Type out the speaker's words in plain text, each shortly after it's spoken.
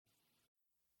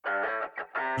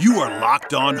You are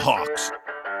Locked On Hawks,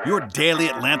 your daily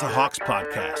Atlanta Hawks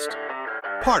podcast.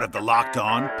 Part of the Locked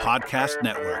On Podcast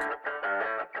Network.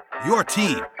 Your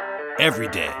team every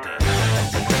day.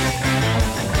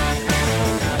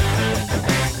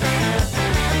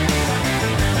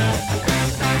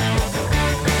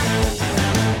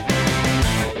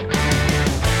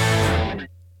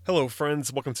 Hello,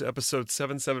 friends. Welcome to episode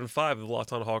 775 of the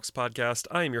Locked On Hawks podcast.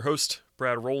 I am your host,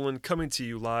 Brad Rowland, coming to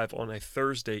you live on a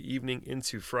Thursday evening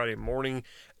into Friday morning.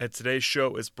 And today's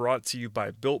show is brought to you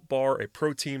by Built Bar, a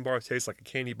protein bar that tastes like a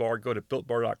candy bar. Go to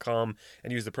BuiltBar.com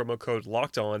and use the promo code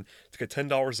LOCKEDON to get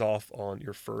 $10 off on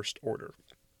your first order.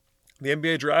 The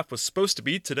NBA draft was supposed to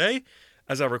be today,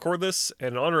 as I record this,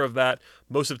 and in honor of that,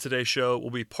 most of today's show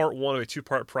will be part one of a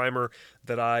two-part primer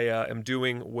that I am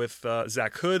doing with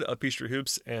Zach Hood of Peachtree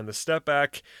Hoops and the Step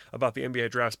Back about the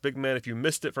NBA Draft's big men. If you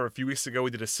missed it from a few weeks ago,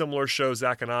 we did a similar show,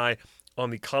 Zach and I, on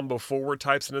the combo forward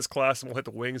types in this class, and we'll hit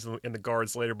the wings and the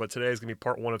guards later, but today is going to be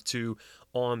part one of two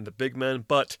on the big men.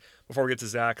 But before we get to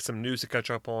Zach, some news to catch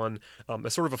up on.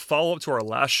 As sort of a follow-up to our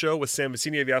last show with Sam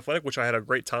Vecenie of The Athletic, which I had a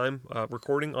great time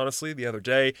recording, honestly, the other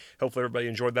day. Hopefully everybody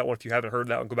enjoyed that one. If you haven't heard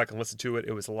that one, go back and listen to it.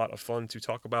 It was a lot of fun to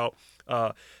talk about.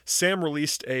 Sam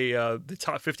released the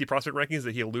top 50 prospect rankings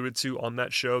that he alluded to on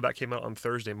that show. That came out on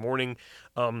Thursday morning.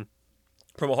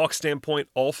 From a Hawks standpoint,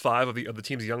 all five of the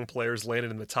team's young players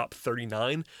landed in the top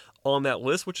 39 on that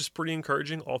list, which is pretty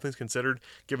encouraging, all things considered,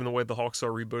 given the way the Hawks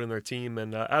are rebuilding their team.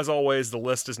 And as always, the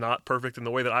list is not perfect in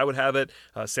the way that I would have it.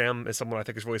 Sam is someone I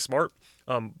think is really smart,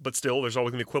 but still, there's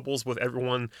always going to be quibbles with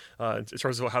everyone in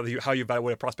terms of how you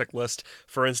evaluate a prospect list.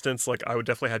 For instance, like I would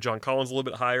definitely have John Collins a little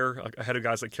bit higher, ahead of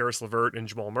guys like Caris LeVert and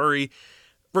Jamal Murray.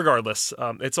 Regardless,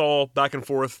 it's all back and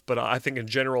forth, but I think in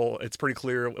general, it's pretty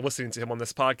clear listening to him on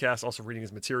this podcast, also reading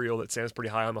his material, that Sam's pretty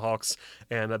high on the Hawks,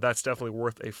 and that's definitely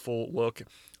worth a full look.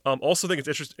 Also think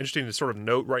it's interesting to sort of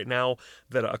note right now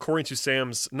that according to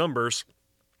Sam's numbers,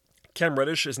 Cam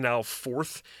Reddish is now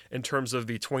fourth in terms of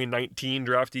the 2019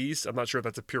 draftees. I'm not sure if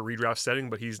that's a pure redraft setting,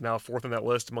 but he's now fourth on that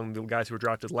list among the guys who were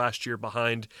drafted last year,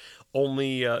 behind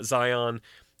only Zion,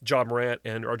 Ja Morant,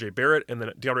 and RJ Barrett, and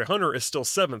then DeAndre Hunter is still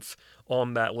seventh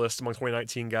on that list among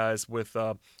 2019 guys, with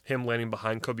him landing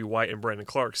behind Kobe White and Brandon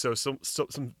Clark. So some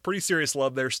pretty serious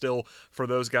love there still for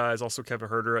those guys. Also Kevin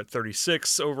Huerter at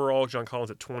 36 overall, John Collins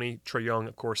at 20, Trae Young,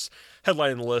 of course,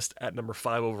 headlining the list at number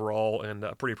 5 overall, and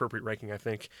a pretty appropriate ranking, I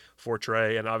think, for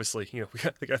Trae. And obviously, I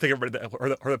think everybody that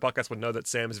heard the podcast would know that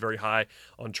Sam is very high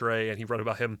on Trae, and he wrote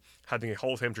about him having a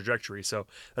Hall of Fame trajectory. So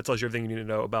that tells you everything you need to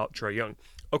know about Trae Young.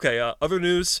 Okay, other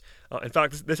news. In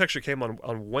fact, this actually came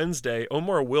on Wednesday.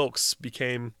 Omar Wilkes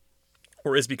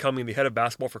is becoming the head of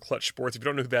basketball for Clutch Sports. If you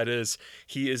don't know who that is,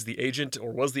 he is the agent,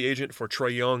 or was the agent, for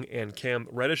Trae Young and Cam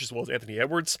Reddish, as well as Anthony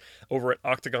Edwards over at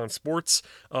Octagon Sports.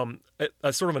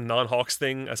 As sort of a non-Hawks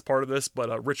thing as part of this,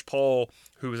 but Rich Paul,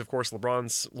 who is, of course,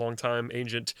 LeBron's longtime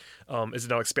agent, is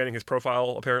now expanding his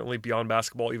profile, apparently, beyond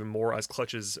basketball even more as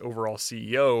Clutch's overall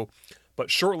CEO. But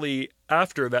shortly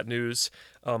after that news,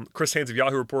 Chris Haynes of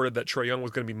Yahoo reported that Trae Young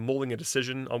was going to be mulling a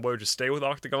decision on whether to stay with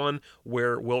Octagon,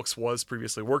 where Wilkes was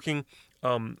previously working.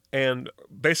 And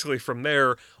basically from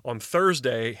there, on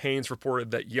Thursday, Haynes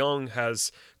reported that Young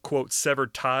has, quote,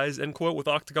 severed ties, end quote, with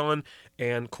Octagon,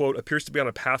 and, quote, appears to be on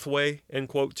a pathway, end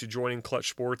quote, to joining Clutch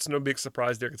Sports. No big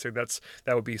surprise there, considering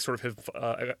that would be sort of his,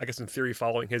 I guess in theory,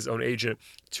 following his own agent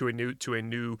to a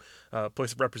new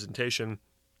place of representation.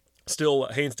 Still,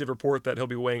 Haynes did report that he'll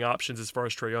be weighing options as far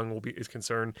as Trae Young is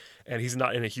concerned, and he's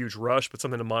not in a huge rush, but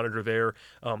something to monitor there.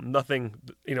 Nothing,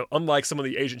 unlike some of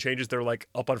the agent changes, they're like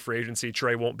up on free agency.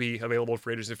 Trae won't be available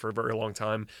for agency for a very long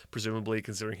time, presumably,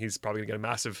 considering he's probably going to get a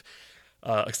massive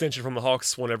extension from the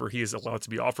Hawks whenever he is allowed to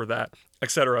be offered that,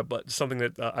 etc. But something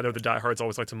that I know the diehards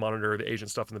always like to monitor the agent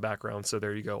stuff in the background, so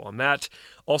there you go on that.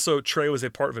 Also, Trae was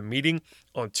a part of a meeting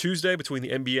on Tuesday between the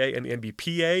NBA and the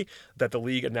NBPA that the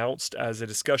league announced as a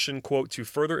discussion, quote, to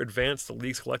further advance the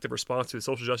league's collective response to the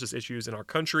social justice issues in our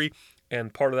country.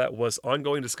 And part of that was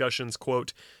ongoing discussions,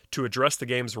 quote, to address the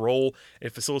game's role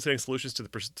in facilitating solutions to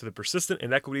the persistent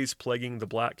inequities plaguing the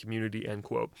Black community, end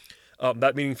quote.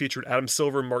 That meeting featured Adam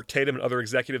Silver, Mark Tatum, and other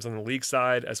executives on the league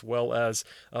side, as well as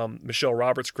Michelle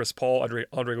Roberts, Chris Paul, Andre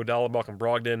Iguodala, Malcolm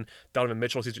Brogdon, Donovan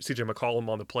Mitchell, CJ McCollum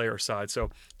on the player side.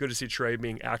 So good to see Trae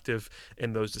being active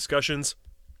in those discussions.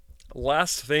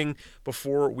 Last thing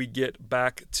before we get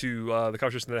back to the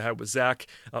conversation that I had with Zach,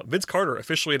 Vince Carter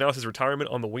officially announced his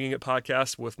retirement on the Winging It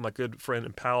podcast with my good friend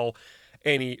and pal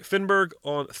Annie Finberg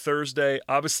on Thursday.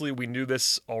 Obviously, we knew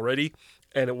this already,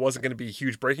 and it wasn't going to be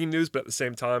huge breaking news, but at the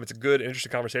same time, it's a good,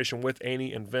 interesting conversation with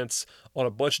Annie and Vince on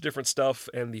a bunch of different stuff.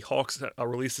 And the Hawks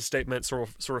released a statement, sort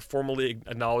of formally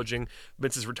acknowledging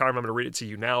Vince's retirement. I'm going to read it to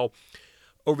you now.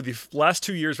 Over the last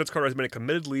 2 years, Vince Carter has been a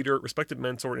committed leader, respected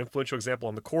mentor, and influential example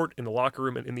on the court, in the locker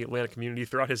room, and in the Atlanta community.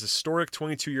 Throughout his historic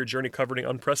 22-year journey covering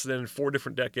unprecedented 4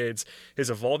 different decades,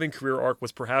 his evolving career arc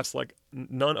was perhaps like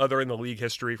none other in the league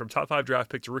history, from top 5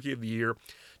 draft pick to rookie of the year,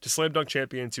 to slam dunk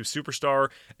champion, to superstar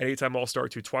and 8-time All-Star,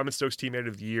 to Twyman Stokes teammate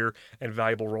of the year, and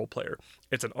valuable role player.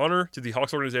 It's an honor to the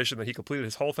Hawks organization that he completed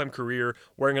his Hall of Fame career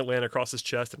wearing Atlanta across his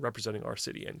chest and representing our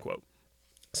city, end quote.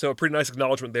 So a pretty nice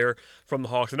acknowledgement there from the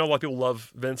Hawks. I know a lot of people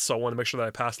love Vince, so I want to make sure that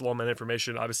I passed along that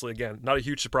information. Obviously, again, not a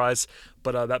huge surprise,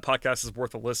 but that podcast is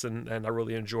worth a listen, and I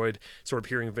really enjoyed sort of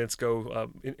hearing Vince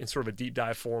go in sort of a deep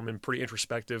dive form and pretty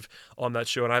introspective on that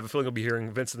show. And I have a feeling I'll be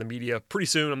hearing Vince in the media pretty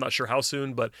soon. I'm not sure how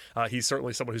soon, but he's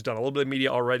certainly someone who's done a little bit of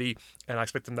media already, and I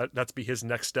expect that to be his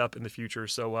next step in the future.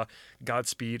 So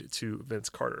Godspeed to Vince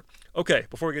Carter. Okay,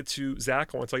 before we get to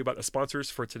Zach, I want to tell you about the sponsors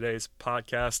for today's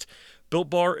podcast. Built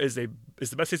Bar is the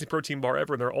best tasting protein bar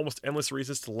ever, and there are almost endless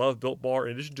reasons to love Built Bar.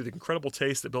 In addition to the incredible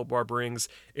taste that Built Bar brings,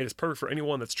 it is perfect for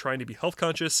anyone that's trying to be health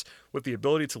conscious with the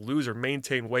ability to lose or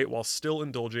maintain weight while still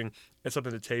indulging in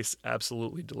something that tastes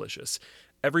absolutely delicious.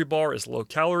 Every bar is low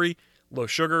calorie, low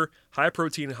sugar, high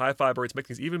protein, and high fiber. It's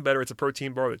making things even better. It's a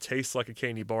protein bar that tastes like a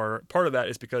candy bar. Part of that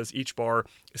is because each bar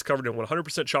is covered in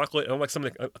 100% chocolate, and unlike some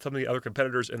of the other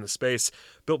competitors in the space,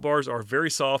 Built Bars are very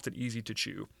soft and easy to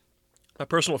chew. My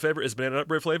personal favorite is banana nut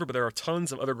bread flavor, but there are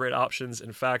tons of other great options.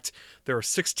 In fact, there are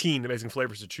 16 amazing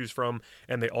flavors to choose from,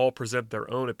 and they all present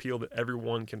their own appeal that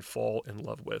everyone can fall in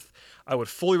love with. I would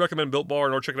fully recommend Built Bar.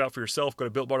 In order to check it out for yourself, go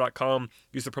to BuiltBar.com,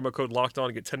 use the promo code LOCKEDON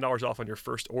to get $10 off on your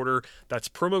first order. That's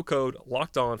promo code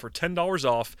LOCKEDON for $10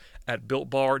 off at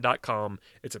BuiltBar.com.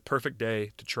 It's a perfect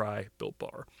day to try Built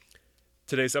Bar.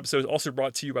 Today's episode is also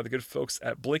brought to you by the good folks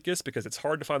at Blinkist, because it's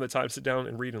hard to find the time to sit down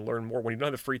and read and learn more. When you don't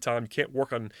have the free time, you can't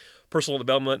work on personal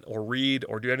development or read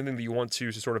or do anything that you want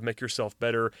to sort of make yourself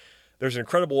better. There's an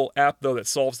incredible app, though, that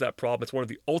solves that problem. It's one of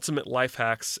the ultimate life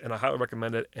hacks, and I highly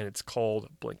recommend it, and it's called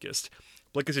Blinkist.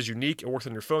 Blinkist is unique. It works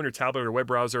on your phone, your tablet, or your web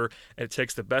browser, and it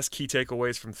takes the best key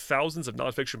takeaways from thousands of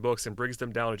nonfiction books and brings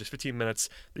them down in just 15 minutes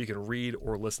that you can read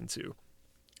or listen to.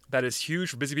 That is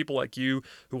huge for busy people like you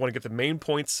who want to get the main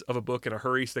points of a book in a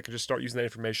hurry so they can just start using that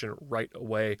information right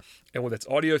away. And with its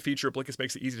audio feature, Blinkist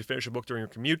makes it easy to finish a book during your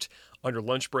commute, on your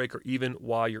lunch break, or even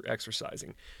while you're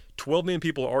exercising. 12 million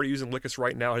people are already using Blinkist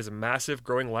right now. It has a massive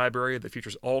growing library that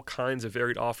features all kinds of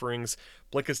varied offerings.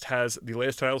 Blinkist has the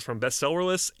latest titles from bestseller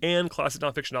lists and classic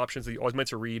nonfiction options that you always meant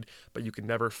to read, but you can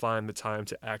never find the time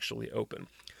to actually open.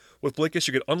 With Blinkist,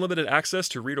 you get unlimited access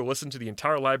to read or listen to the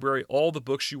entire library, all the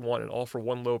books you want, and all for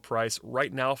one low price.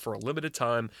 Right now, for a limited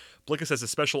time, Blinkist has a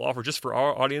special offer just for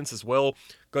our audience as well.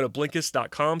 Go to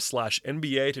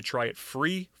Blinkist.com/NBA to try it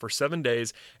free for 7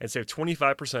 days and save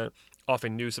 25% off a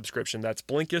new subscription. That's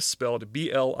Blinkist, spelled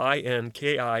BLINKIST,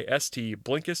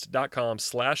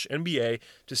 Blinkist.com/NBA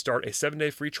to start a 7-day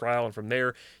free trial. And from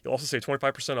there, you'll also save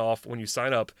 25% off when you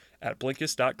sign up at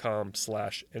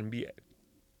Blinkist.com/NBA.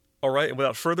 All right, and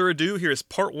without further ado, here is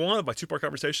part 1 of my 2-part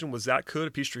conversation with Zach Cood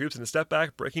of Peachtree Hoops and the Step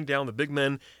Back, breaking down the big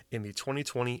men in the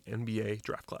 2020 NBA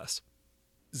draft class.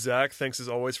 Zach, thanks as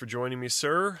always for joining me,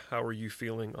 sir. How are you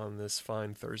feeling on this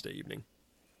fine Thursday evening?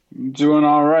 Doing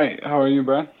all right. How are you,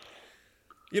 Brad?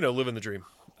 You know, living the dream.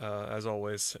 As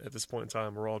always, at this point in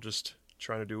time, we're all just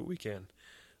trying to do what we can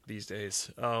these days.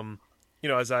 You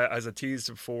know, as I teased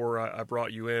before I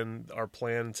brought you in, our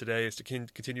plan today is to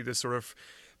continue this sort of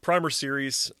primer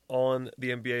series on the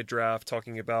NBA draft,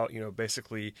 talking about, you know,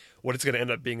 basically what it's going to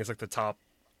end up being is like the top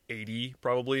 80,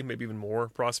 probably, maybe even more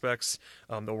prospects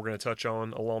that we're going to touch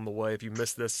on along the way. If you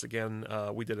missed this, again,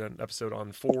 we did an episode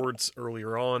on forwards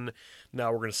earlier on.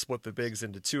 Now we're going to split the bigs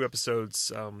into 2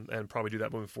 episodes and probably do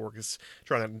that moving forward, because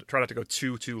try not to go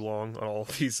too long on all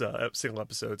of these single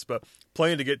episodes, but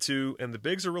plenty to get to. And the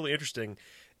bigs are really interesting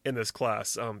in this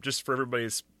class. Just for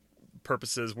everybody's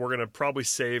purposes, we're going to probably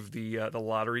save the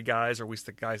lottery guys, or at least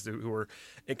the guys who are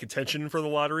in contention for the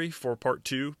lottery, for part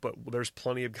 2, but there's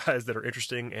plenty of guys that are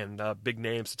interesting and big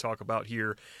names to talk about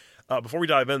here. Before we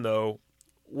dive in, though,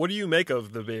 what do you make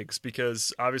of the bigs?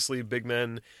 Because obviously big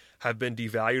men have been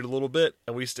devalued a little bit,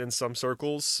 at least in some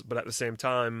circles, but at the same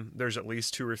time, there's at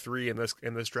least 2 or 3 in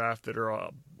this draft that are,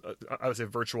 I would say,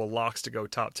 virtual locks to go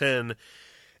top 10.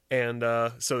 And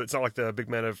so it's not like the big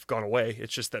men have gone away.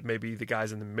 It's just that maybe the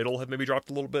guys in the middle have maybe dropped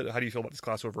a little bit. How do you feel about this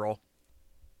class overall?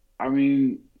 I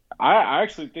mean, I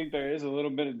actually think there is a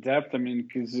little bit of depth. I mean,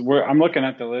 because I'm looking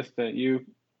at the list that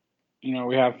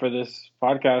we have for this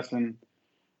podcast, and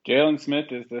Jalen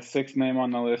Smith is the sixth name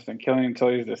on the list, and Killian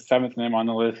Tilly is the seventh name on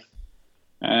the list.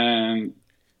 And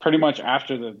pretty much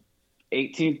after the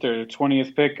 18th or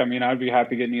 20th pick, I mean, I'd be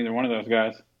happy getting either one of those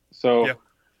guys. So Yeah.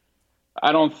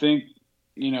 I don't think,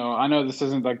 I know this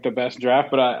isn't like the best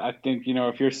draft, but I think,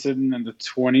 if you're sitting in the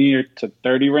 20 or to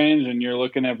 30 range and you're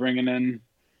looking at bringing in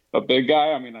a big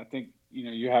guy, I mean, I think,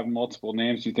 you have multiple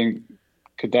names you think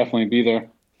could definitely be there.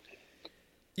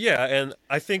 Yeah, and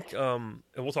I think, and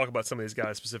we'll talk about some of these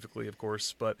guys specifically, of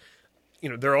course, but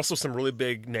there are also some really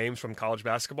big names from college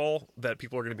basketball that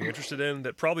people are going to be interested in.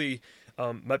 That probably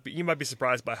you might be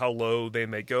surprised by how low they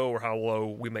may go or how low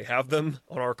we may have them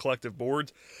on our collective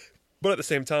boards. But at the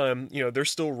same time, there's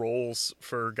still roles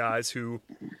for guys who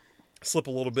slip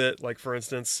a little bit. Like, for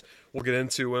instance, we'll get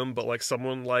into him, but like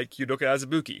someone like Udoka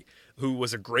Azubuike, who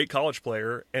was a great college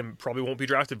player and probably won't be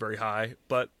drafted very high,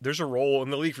 but there's a role in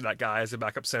the league for that guy as a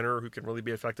backup center who can really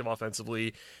be effective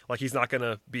offensively. Like, he's not going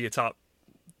to be a top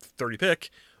 30 pick,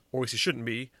 or at least he shouldn't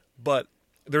be, but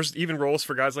there's even roles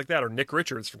for guys like that, or Nick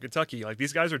Richards from Kentucky. Like,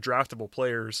 these guys are draftable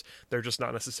players. They're just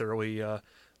not necessarily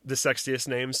the sexiest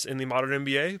names in the modern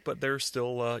NBA, but they're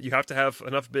still, you have to have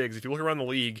enough bigs. If you look around the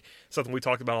league, something we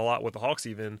talked about a lot with the Hawks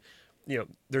even,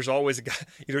 there's always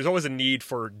a need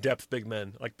for depth big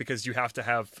men, like, because you have to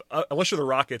have, unless you're the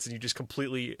Rockets and you just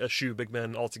completely eschew big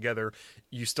men altogether,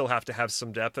 you still have to have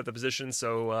some depth at the position.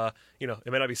 So,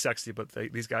 it may not be sexy, but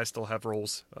these guys still have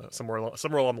roles somewhere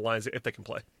along the lines if they can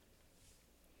play.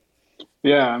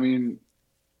 Yeah, I mean,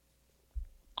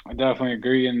 I definitely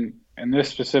agree. In this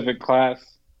specific class,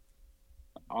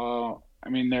 I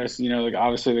mean, there's, like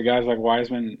obviously the guys like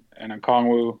Wiseman and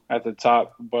Okongwu at the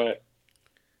top, but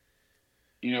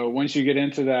once you get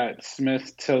into that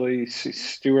Smith, Tilly,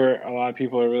 Stewart, a lot of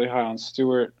people are really high on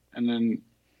Stewart, and then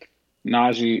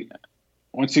Najee.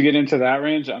 Once you get into that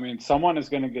range, I mean, someone is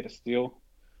going to get a steal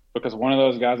because one of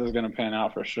those guys is going to pan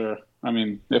out for sure. I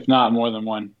mean, if not more than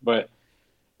one, but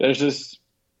there's just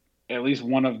at least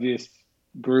one of this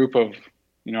group of,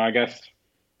 I guess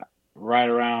right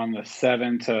around the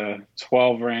 7 to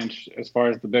 12 range as far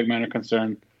as the big men are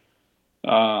concerned.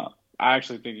 I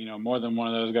actually think, more than one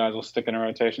of those guys will stick in a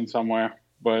rotation somewhere,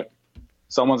 but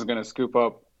someone's going to scoop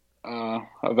up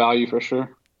a value for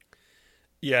sure.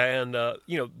 Yeah, and,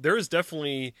 there is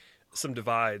definitely some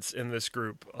divides in this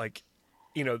group. Like,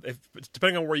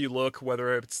 depending on where you look,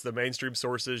 whether it's the mainstream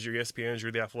sources, your ESPNs,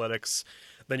 your The Athletics,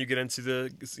 then you get into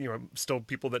the, still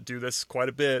people that do this quite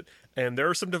a bit, and there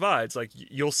are some divides. Like,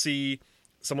 you'll see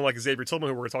someone like Xavier Tillman,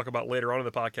 who we're going to talk about later on in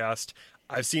the podcast.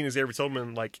 I've seen Xavier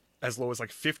Tillman like as low as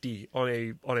like 50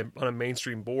 on a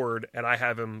mainstream board, and I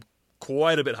have him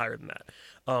quite a bit higher than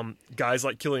that. Guys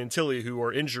like Killian Tilly, who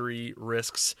are injury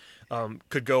risks,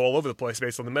 could go all over the place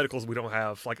based on the medicals we don't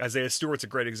have. Like Isaiah Stewart's a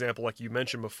great example, like you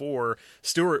mentioned before.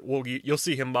 Stewart, you'll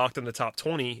see him mocked in the top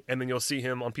 20, and then you'll see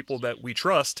him on people that we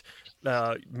trust,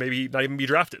 maybe not even be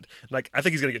drafted. Like, I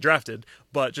think he's going to get drafted,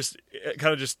 but it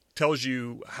kind of just tells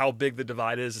you how big the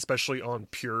divide is, especially on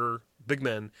pure big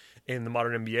men in the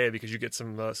modern NBA, because you get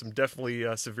some definitely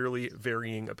severely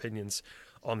varying opinions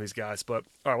on these guys. But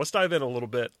all right, let's dive in a little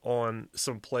bit on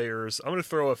some players. I'm going to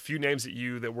throw a few names at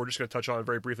you that we're just going to touch on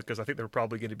very briefly, because I think they're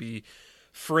probably going to be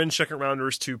fringe second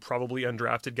rounders to probably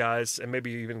undrafted guys, and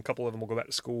maybe even a couple of them will go back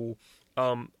to school.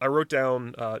 I wrote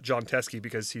down John Teske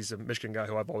because he's a Michigan guy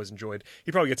who I've always enjoyed.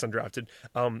 He probably gets undrafted.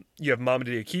 You have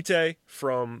Mamadi Diakite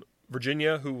from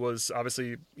Virginia, who was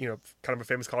obviously, kind of a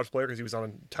famous college player because he was on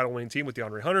a title-winning team with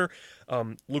DeAndre Hunter.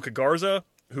 Luka Garza,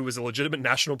 who was a legitimate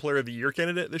National Player of the Year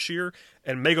candidate this year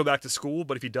and may go back to school,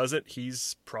 but if he doesn't,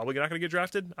 he's probably not going to get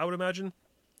drafted, I would imagine.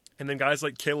 And then guys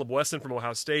like Caleb Wesson from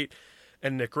Ohio State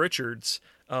and Nick Richards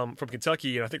from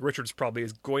Kentucky, and I think Richards probably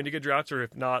is going to get drafted, or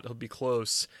if not, he'll be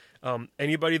close.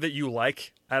 Anybody that you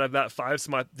like out of that five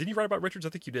spot? Did you write about Richards? I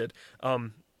think you did.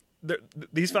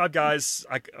 These five guys,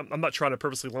 I'm not trying to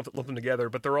purposely lump them together,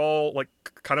 but they're all like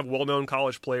kind of well-known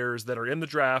college players that are in the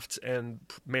draft and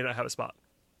may not have a spot.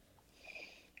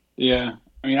 Yeah,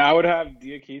 I mean, I would have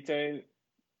Diakite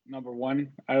number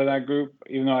one out of that group,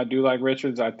 even though I do like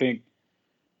Richards. I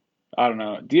don't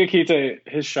know. Diakite,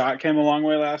 his shot came a long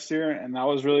way last year, and that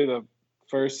was really the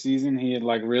first season he had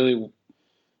like really,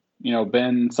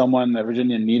 been someone that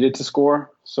Virginia needed to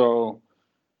score. So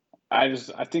I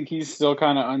think he's still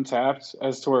kind of untapped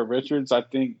as to where Richards, I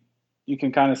think you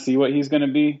can kind of see what he's going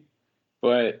to be,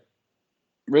 but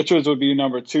Richards would be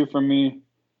number two for me.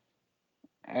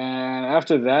 And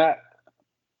after that,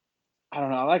 I don't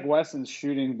know. I like Wesson's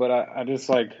shooting, but I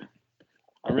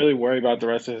really worry about the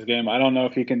rest of his game. I don't know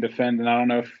if he can defend, and I don't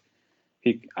know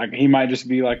if he might just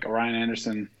be like Ryan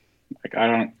Anderson.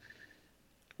 Like,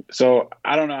 So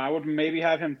I don't know. I would maybe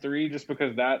have him 3 just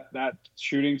because that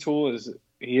shooting tool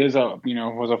he is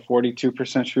was a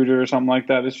 42% shooter or something like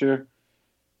that this year.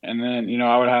 And then,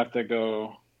 I would have to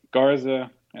go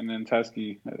Garza and then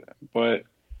Teskey. But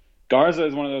Garza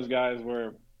is one of those guys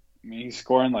where, he's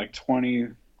scoring like 20,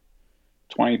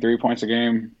 23 points a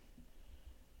game.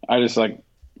 I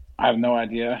have no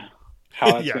idea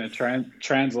how that's Yeah. going to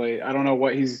translate. I don't know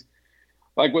what he's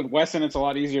like with Wesson. It's a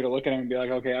lot easier to look at him and be like,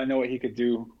 okay, I know what he could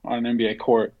do on an NBA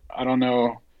court. I don't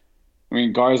know.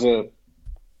 Garza,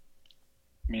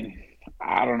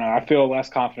 I don't know. I feel less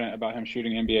confident about him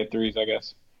shooting NBA threes, I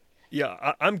guess.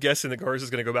 Yeah, I'm guessing that Garza is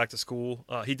going to go back to school.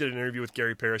 He did an interview with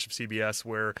Gary Parrish of CBS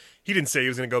where he didn't say he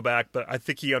was going to go back, but I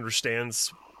think he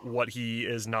understands what he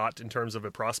is not in terms of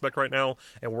a prospect right now,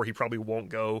 and where he probably won't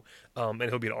go. And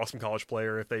he'll be an awesome college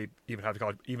player if they even have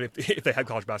college, even if they had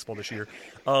college basketball this year.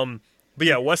 But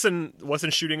yeah,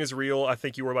 Wesson's shooting is real. I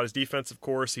think you worry about his defense, of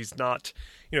course. He's not,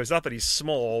 it's not that he's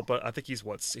small, but I think he's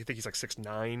like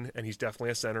 6'9", and he's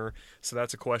definitely a center. So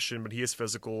that's a question, but he is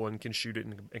physical and can shoot it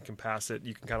and can pass it.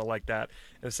 You can kind of like that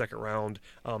in the second round.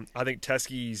 I think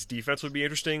Teskey's defense would be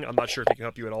interesting. I'm not sure if he can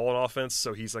help you at all in offense.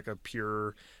 So he's like a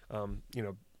pure,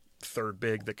 third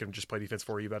big that can just play defense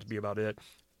for you. That'd be about it.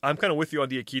 I'm kind of with you on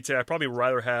Diakite. I'd probably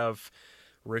rather have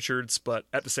Richards, but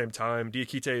at the same time,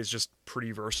 Diakite is just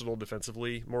pretty versatile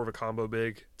defensively, more of a combo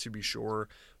big to be sure,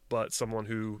 but someone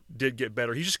who did get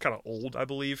better. He's just kind of old, I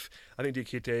believe. I think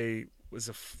Diakite was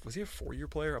he a 4-year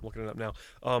player? I'm looking it up now.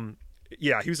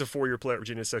 Yeah, he was a 4-year player at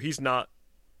Virginia, so he's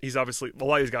obviously, a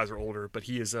lot of these guys are older, but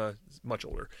he is much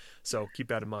older, so keep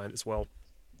that in mind as well.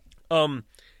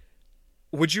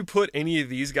 Would you put any of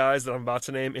these guys that I'm about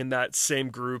to name in that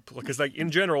same group? Because,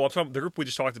 in general, the group we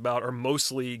just talked about are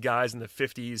mostly guys in the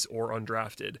 50s or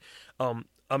undrafted. I'm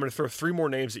going to throw 3 more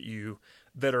names at you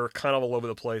that are kind of all over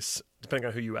the place, depending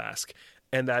on who you ask.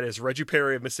 And that is Reggie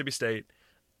Perry of Mississippi State,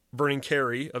 Vernon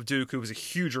Carey of Duke, who was a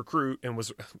huge recruit and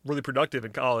was really productive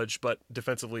in college, but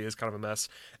defensively is kind of a mess.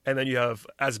 And then you have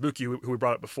Azubuike, who we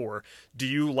brought up before. Do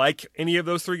you like any of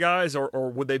those 3 guys, or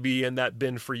would they be in that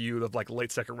bin for you of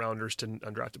late second rounders to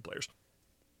undrafted players?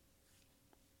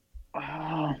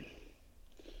 I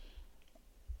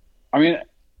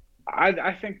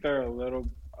think they're a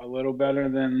little better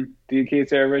than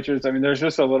Diakite or Richards. There's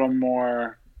just a little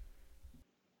more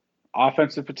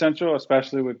offensive potential,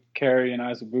 especially with Carey and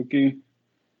Azubuike.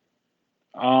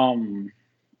 I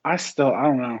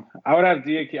don't know. I would have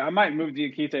Diakite. I might move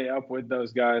Diakite up with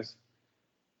those guys,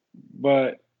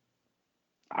 but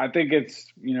I think it's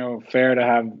fair to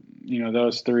have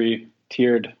those 3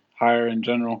 tiered higher in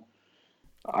general.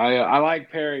 I like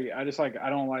Perry. I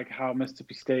don't like how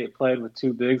Mississippi State played with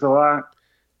 2 bigs a lot.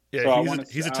 Yeah, so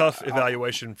he's a tough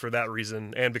evaluation for that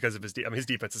reason, and because of his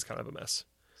defense is kind of a mess.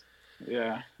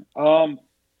 Yeah. I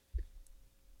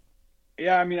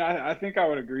think I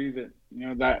would agree that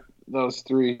that those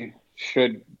 3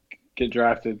 should get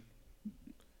drafted,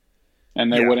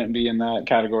 and they wouldn't be in that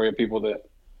category of people that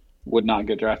would not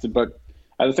get drafted. But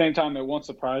at the same time, it won't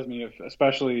surprise me if,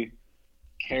 especially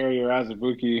Carey or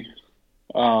Azubuike.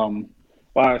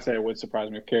 I say it would surprise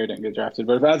me if Carey didn't get drafted,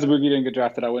 but if Azubuike didn't get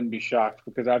drafted, I wouldn't be shocked,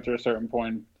 because after a certain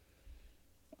point,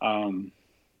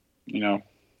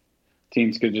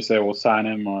 teams could just say, "We'll sign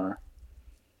him," or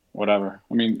whatever.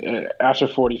 After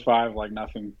 45,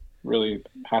 nothing really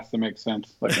has to make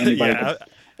sense.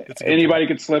 Anybody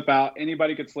could slip out.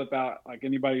 Anybody could slip out.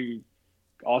 Anybody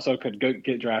also could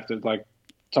get drafted.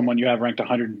 Someone you have ranked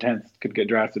 110th could get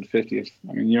drafted 50th.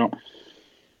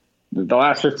 The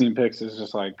last 15 picks is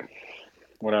just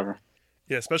whatever.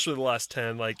 Yeah, especially the last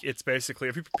 10. It's basically,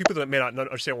 if people that may not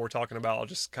understand what we're talking about, I'll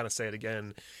just kind of say it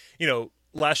again.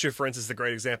 Last year, for instance, the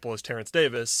great example is Terrence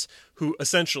Davis, who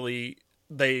essentially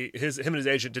him and his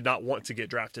agent did not want to get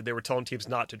drafted. They were telling teams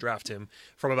not to draft him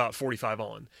from about 45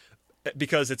 on,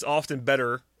 because it's often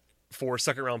better for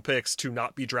second-round picks to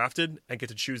not be drafted and get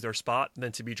to choose their spot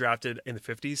than to be drafted in the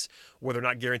 50s, where they're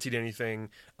not guaranteed anything.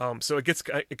 So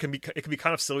it can be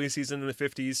kind of silly season in the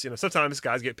 50s. Sometimes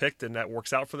guys get picked and that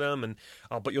works out for them, and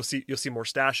but you'll see more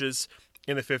stashes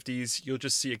in the 50s. You'll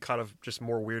just see a kind of just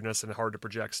more weirdness and hard to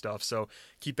project stuff. So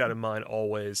keep that in mind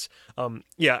always.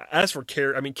 As for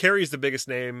Carey, Carey is the biggest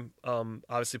name.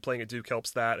 Obviously playing at Duke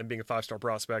helps that, and being a 5-star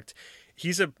prospect.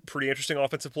 He's a pretty interesting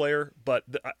offensive player, but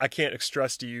I can't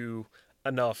stress to you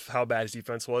enough how bad his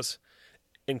defense was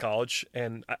in college,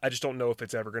 and I just don't know if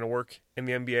it's ever going to work in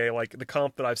the NBA. The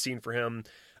comp that I've seen for him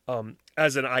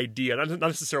as an idea, not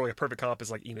necessarily a perfect comp, is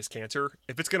Enes Kanter.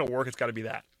 If it's going to work, it's got to be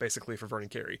that, basically, for Vernon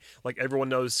Carey. Everyone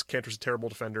knows Kanter's a terrible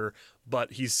defender,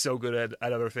 but he's so good at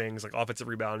other things, like offensive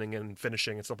rebounding and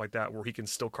finishing and stuff like that, where he can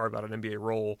still carve out an NBA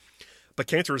role. but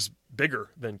Cantor's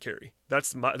bigger than Carey.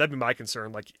 That'd be my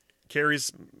concern. Like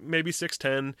Carey's maybe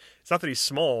 6'10". It's not that he's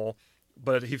small,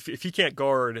 but if he can't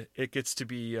guard, it gets to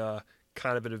be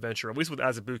kind of an adventure. At least with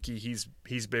Azubuike,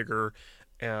 he's bigger,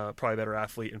 probably a better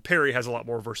athlete, and Perry has a lot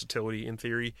more versatility in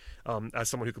theory, as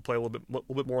someone who could play a little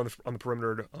bit more on the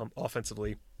perimeter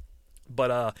offensively.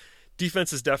 But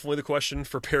defense is definitely the question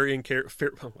for Perry and Carey.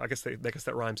 I guess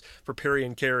that rhymes. For Perry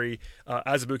and Carey,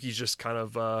 Azubuike's just kind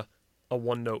of a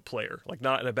one-note player, like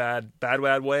not in a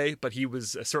bad way, but he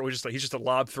was certainly he's just a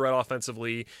lob threat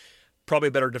offensively. Probably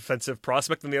a better defensive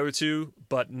prospect than the other two,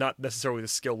 but not necessarily the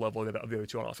skill level of the other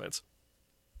two on offense.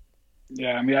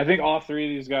 Yeah, I mean, I think all three of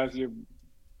these guys, you're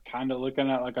kind of looking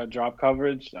at like a drop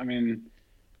coverage. I mean,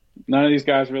 none of these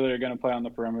guys really are going to play on the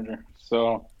perimeter.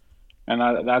 So,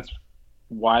 and that's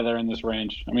why they're in this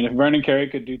range. I mean, if Vernon Carey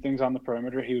could do things on the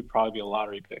perimeter, he would probably be a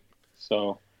lottery pick.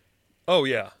 So. Oh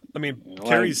yeah, I mean,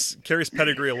 Carey's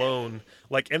pedigree alone,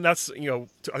 and that's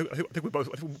I think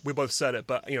we both said it,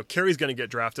 but Carey's going to get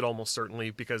drafted almost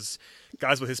certainly because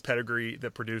guys with his pedigree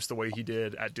that produce the way he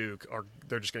did at Duke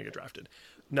they're just going to get drafted.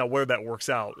 Now, where that works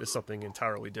out is something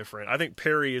entirely different. I think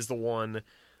Perry is the one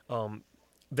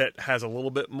that has a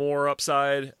little bit more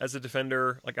upside as a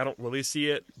defender. Like I don't really see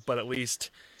it, but at least.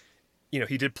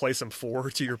 He did play some 4,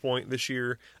 to your point, this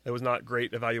year. It was not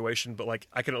great evaluation, but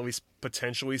I can at least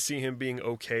potentially see him being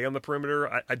okay on the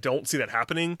perimeter. I don't see that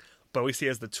happening, but at least he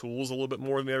has the tools a little bit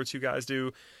more than the other two guys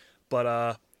do.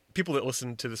 But people that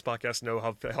listen to this podcast know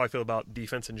how I feel about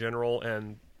defense in general,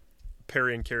 and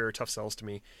Perry and Carey are tough sells to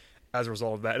me as a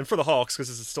result of that. And for the Hawks, because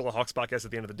this is still a Hawks podcast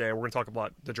at the end of the day, we're going to talk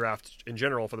about the draft in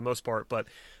general for the most part, but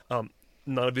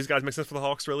none of these guys make sense for the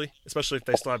Hawks, really, especially if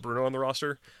they still have Bruno on the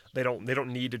roster. They don't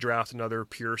need to draft another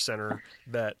pure center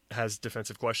that has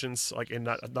defensive questions, and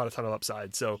not a ton of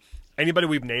upside. So anybody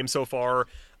we've named so far,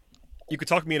 you could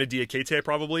talk me into Diakite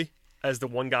probably as the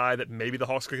one guy that maybe the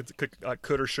Hawks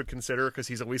could or should consider because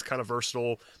he's at least kind of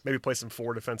versatile, maybe play some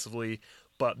 4 defensively.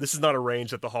 But this is not a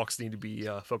range that the Hawks need to be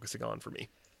focusing on for me.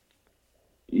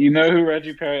 You know who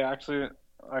Reggie Perry actually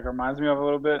reminds me of a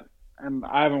little bit? And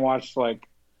I haven't watched a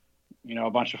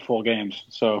bunch of full games.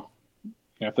 So,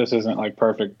 if this isn't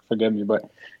perfect, forgive me, but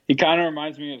he kind of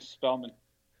reminds me of Spellman.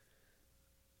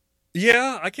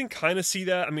 Yeah, I can kind of see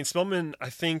that. I mean, Spellman,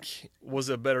 I think, was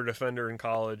a better defender in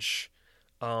college.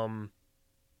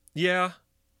 Yeah,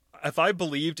 if I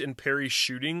believed in Perry's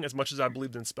shooting as much as I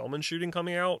believed in Spellman's shooting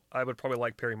coming out, I would probably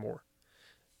like Perry more.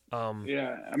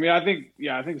 Yeah, I mean, I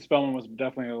think Spellman was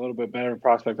definitely a little bit better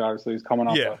prospect. Obviously, he's coming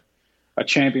off a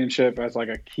championship as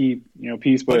a key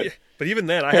piece, but even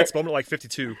then, I had Spellman at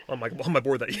 52 on my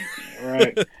board that year.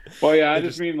 Right. Well, yeah, I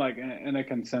just mean in a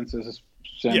consensus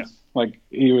sense,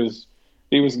 he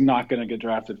was not going to get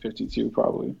drafted 52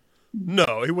 probably.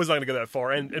 No, he was not going to go that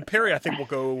far. And Perry, I think will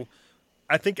go.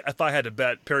 I think if I had to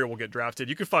bet, Perry will get drafted.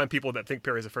 You could find people that think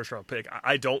Perry's a first round pick.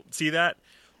 I don't see that,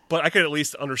 but I could at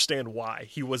least understand why.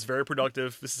 He was very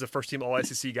productive. This is a first team All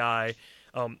SEC guy.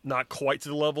 Not quite to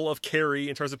the level of Carey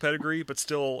in terms of pedigree, but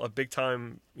still a big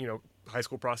time, high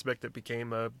school prospect that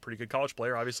became a pretty good college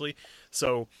player, obviously.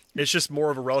 So it's just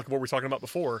more of a relic of what we were talking about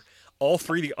before. All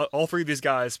three of these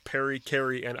guys, Perry,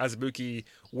 Carey, and Azubuike,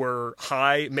 were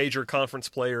high major conference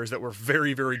players that were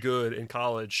very, very good in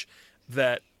college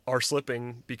that are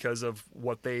slipping because of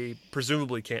what they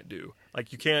presumably can't do.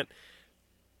 You can't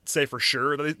say for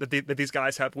sure that these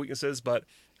guys have weaknesses, but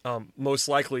most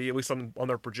likely, at least on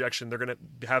their projection, they're going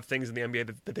to have things in the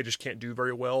NBA that they just can't do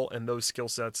very well, and those skill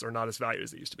sets are not as valued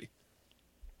as they used to be.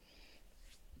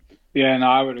 Yeah, no,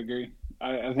 I would agree.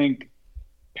 I think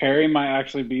Perry might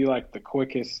actually be the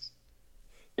quickest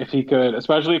if he could,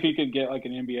 especially if he could get an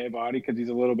NBA body because he's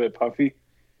a little bit puffy.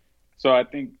 So I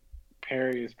think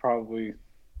Perry is probably,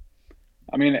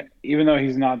 I mean, even though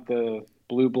he's not the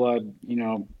blue blood,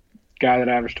 guy that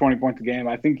averaged 20 points a game,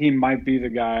 I think he might be the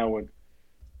guy I would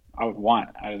want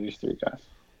out of these 3 guys.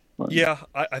 But, yeah,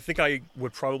 I think I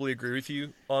would probably agree with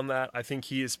you on that. I think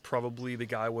he is probably the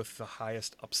guy with the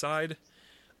highest upside.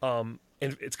 And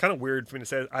it's kind of weird for me to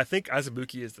say. I think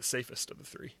Azubuike is the safest of the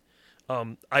 3.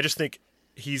 I just think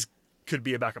could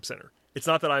be a backup center. It's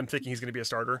not that I'm thinking he's going to be a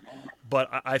starter, but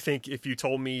I think if you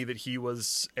told me that he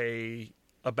was a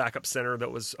backup center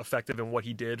that was effective in what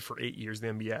he did for 8 years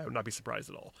in the NBA, I would not be surprised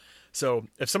at all. So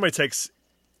if somebody takes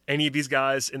any of these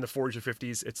guys in the 40s or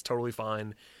 50s, it's totally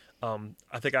fine.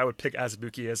 I think I would pick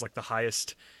Azubuike as the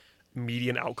highest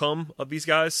median outcome of these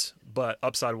guys, but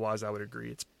upside-wise, I would agree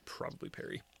it's probably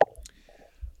Perry.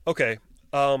 Okay,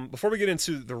 before we get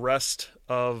into the rest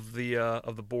of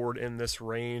the board in this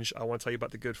range, I want to tell you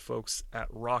about the good folks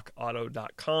at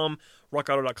RockAuto.com.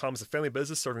 RockAuto.com is a family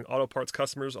business serving auto parts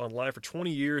customers online for 20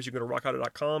 years. You can go to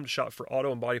RockAuto.com to shop for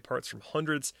auto and body parts from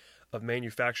hundreds of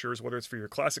manufacturers, whether it's for your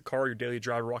classic car, your daily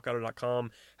driver. RockAuto.com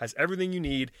has everything you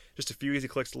need. Just a few easy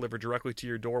clicks delivered directly to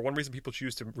your door. One reason people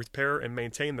choose to repair and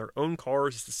maintain their own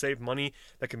cars is to save money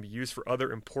that can be used for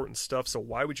other important stuff. So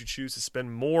why would you choose to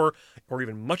spend more or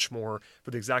even much more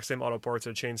for the exact same auto parts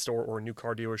at a chain store or a new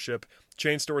car dealership?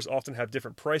 Chain stores often have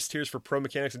different price tiers for pro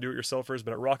mechanics and do-it-yourselfers,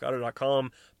 but at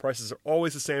RockAuto.com, prices are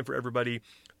always the same for everybody.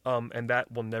 And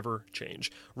that will never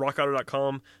change.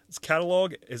 RockAuto.com's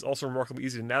catalog is also remarkably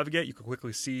easy to navigate. You can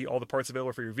quickly see all the parts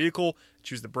available for your vehicle,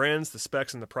 choose the brands, the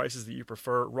specs, and the prices that you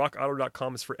prefer.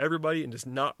 RockAuto.com is for everybody and does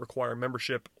not require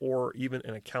membership or even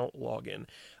an account login.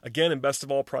 Again, and best of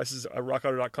all, prices at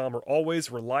RockAuto.com are always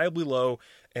reliably low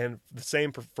and the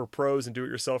same for pros and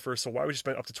do-it-yourselfers. So why would you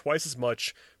spend up to twice as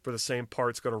much for the same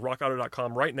parts? Go to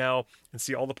RockAuto.com right now and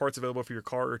see all the parts available for your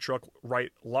car or truck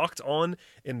right locked on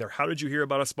in their How Did You Hear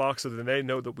About Us box so that they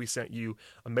know that we sent you.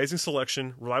 Amazing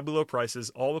selection, reliably low prices,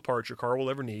 all the parts your car will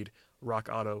ever need.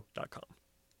 RockAuto.com.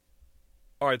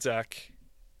 All right, Zach,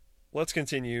 let's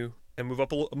continue and move up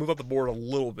the board a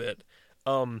little bit.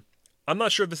 I'm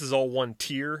not sure if this is all one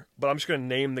tier, but I'm just going to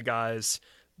name the guys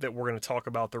that we're going to talk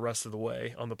about the rest of the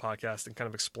way on the podcast and kind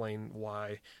of explain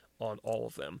why on all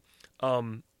of them.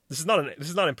 This is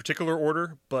not in particular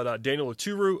order, but Daniel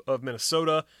Oturu of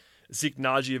Minnesota, Zeke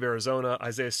Naji of Arizona,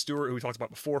 Isaiah Stewart, who we talked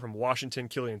about before, from Washington,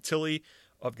 Killian Tilly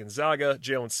of Gonzaga,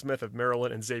 Jalen Smith of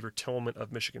Maryland, and Xavier Tillman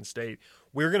of Michigan State.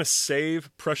 We're going to save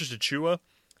Precious Achiuwa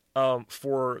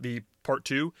for the part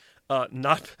two.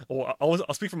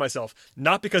 I'll speak for myself.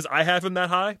 Not because I have him that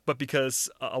high, but because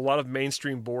a lot of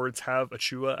mainstream boards have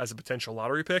Achiuwa as a potential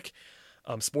lottery pick.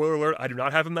 Spoiler alert, I do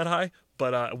not have him that high,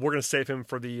 but we're going to save him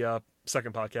for the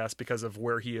second podcast because of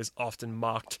where he is often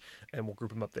mocked, and we'll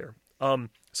group him up there.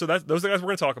 So those are the guys we're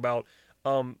going to talk about.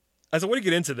 As a way to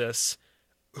get into this,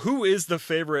 who is the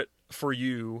favorite for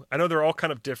you? I know they're all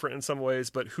kind of different in some ways,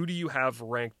 but who do you have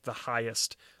ranked the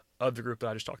highest of the group that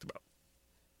I just talked about?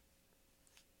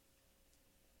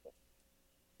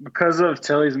 Because of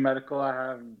Tilly's medical, I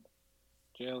have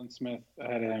Jalen Smith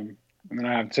ahead of him. And then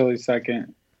I have Tilly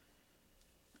second.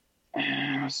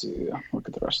 And let's see. Look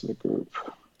at the rest of the group.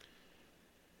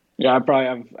 Yeah, I probably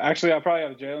have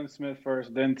Jalen Smith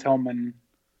first, then Tillman,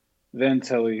 then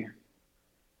Tilly.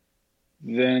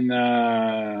 Then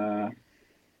or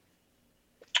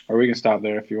we can stop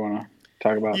there if you want to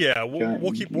talk about. Yeah,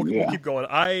 we'll keep going.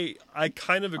 I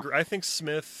kind of agree. I think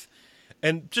Smith.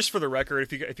 And just for the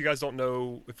record, if you guys don't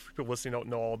know, if people listening don't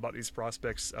know all about these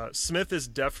prospects, Smith is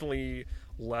definitely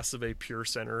less of a pure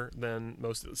center than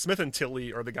most. Smith and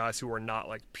Tilly are the guys who are not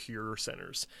like pure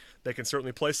centers. They can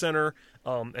certainly play center,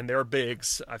 and they're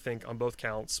bigs, I think, on both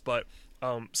counts. But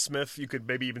Smith, you could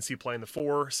maybe even see playing the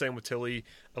four. Same with Tilly,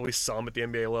 at least some at the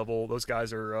NBA level. Those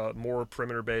guys are more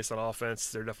perimeter based on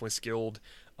offense. They're definitely skilled.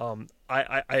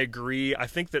 I agree. I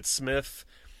think that Smith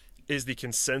is the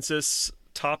consensus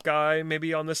top guy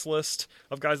maybe on this list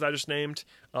of guys that I just named.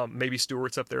 Maybe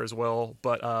Stewart's up there as well,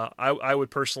 but I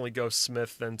would personally go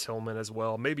Smith then Tillman as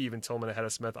well. Maybe even Tillman ahead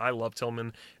of Smith. I love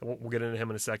Tillman, and we'll get into him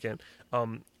in a second.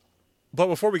 But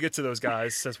before we get to those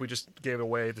guys, since we just gave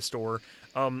away the store,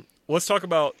 let's talk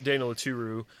about Daniel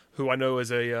Oturu, who I know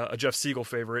is a Jeff Siegel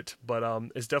favorite, but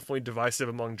is definitely divisive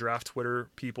among draft Twitter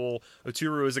people.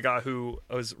 Oturu is a guy who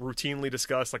was routinely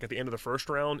discussed like at the end of the first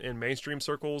round in mainstream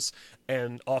circles,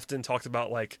 and often talked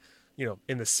about like, you know,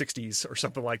 in the 60s or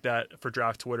something like that for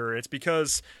draft Twitter. And it's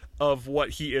because of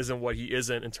what he is and what he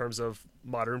isn't in terms of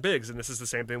modern bigs. And this is the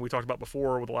same thing we talked about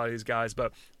before with a lot of these guys.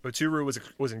 But Oturu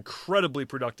was incredibly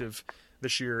productive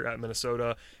this year at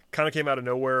Minnesota. Kind of came out of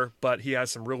nowhere, but he has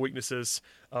some real weaknesses.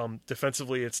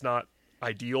 Defensively, it's not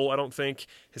ideal, I don't think.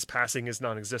 His passing is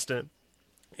non-existent.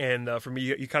 And for me,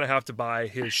 you kind of have to buy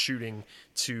his shooting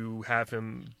to have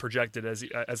him projected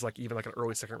as like even like an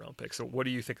early second round pick. So what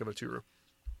do you think of Oturu?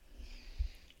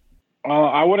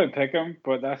 I wouldn't pick him,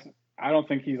 but I don't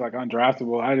think he's like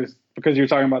undraftable. Because you're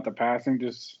talking about the passing,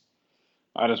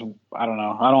 I don't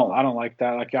know. I don't like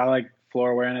that. Like I like floor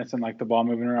awareness and like the ball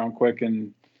moving around quick,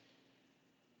 and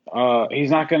he's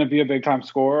not going to be a big time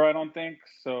scorer, I don't think.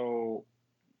 So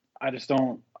I just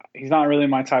don't. He's not really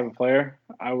my type of player.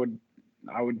 I would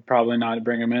probably not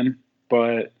bring him in,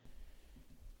 but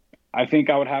I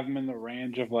think I would have him in the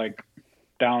range of like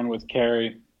down with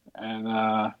Carey and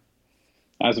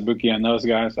Azubuike and those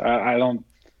guys. I don't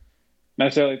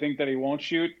necessarily think that he won't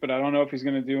shoot, but I don't know if he's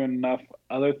going to do enough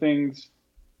other things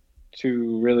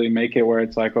to really make it where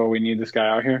it's like, oh, we need this guy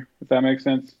out here, if that makes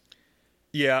sense.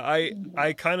 Yeah,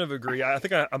 I kind of agree. I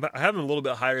think I have him a little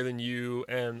bit higher than you,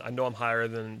 and I know I'm higher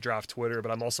than draft Twitter,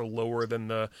 but I'm also lower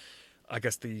than I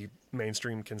guess the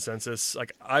mainstream consensus.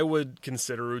 Like I would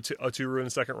consider Oturu in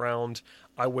the second round.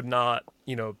 I would not,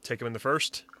 take him in the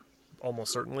first,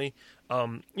 almost certainly.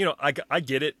 I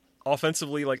get it.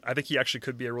 Offensively, like I think he actually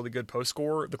could be a really good post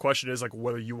scorer. The question is like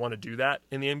whether you want to do that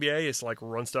in the NBA. It's like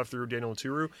run stuff through Daniel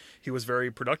Oturu. He was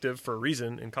very productive for a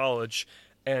reason in college,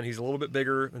 and he's a little bit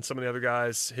bigger than some of the other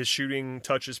guys. His shooting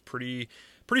touch is pretty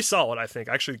solid. I think.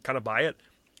 I actually kind of buy it.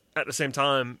 At the same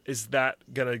time, is that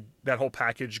whole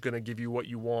package gonna give you what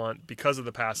you want because of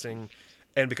the passing,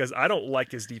 and because I don't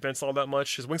like his defense all that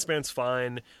much. His wingspan's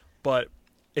fine, but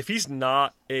if he's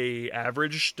not a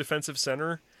average defensive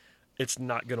center, it's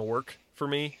not going to work for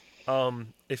me.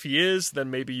 If he is, then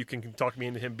maybe you can talk me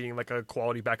into him being like a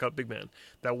quality backup big man.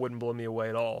 That wouldn't blow me away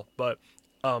at all. But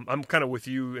I'm kind of with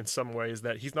you in some ways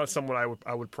that he's not someone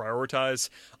I would prioritize.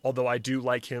 Although I do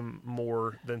like him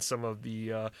more than some of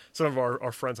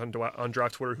our friends on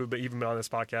Draft Twitter who've even been on this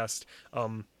podcast.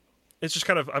 It's just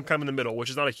I'm kind of in the middle, which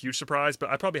is not a huge surprise.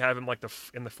 But I probably have him like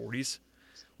in the 40s,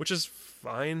 which is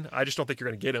fine. I just don't think you're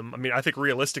going to get him. I mean, I think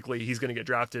realistically he's going to get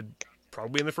drafted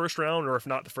probably in the first round, or if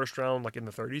not the first round, like in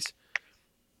the 30s.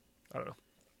 I don't know.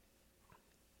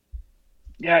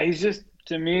 Yeah,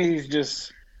 to me, he's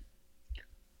just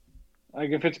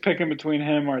like if it's picking between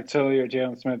him or Tilly or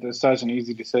Jalen Smith, it's such an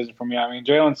easy decision for me. I mean,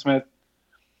 Jalen Smith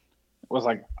was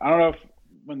like, I don't know if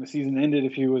when the season ended,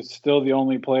 if he was still the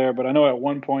only player, but I know at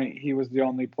one point he was the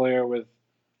only player with,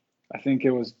 I think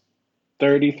it was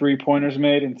 33 pointers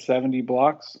made and 70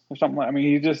 blocks or something. I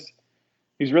mean,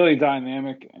 he's really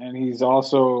dynamic, and he's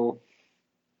also,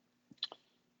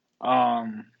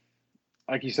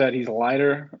 like you said, he's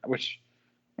lighter, which,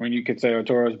 I mean, you could say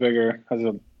Otoro's bigger, has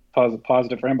a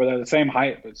positive for him, but they're the same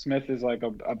height. But Smith is like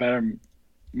a better,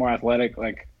 more athletic,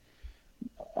 like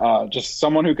just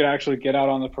someone who could actually get out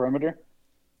on the perimeter.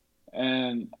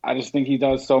 And I just think he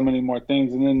does so many more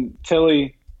things. And then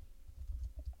Tilly,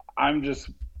 I'm just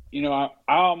 – I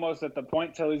almost at the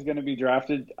point Tilly's going to be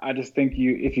drafted, I just think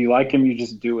if you like him, you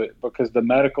just do it because the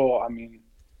medical's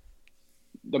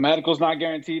not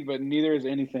guaranteed, but neither is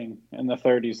anything in the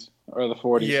 30s or the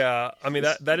 40s. Yeah, I mean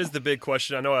that is the big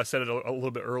question. I know I said it a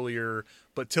little bit earlier,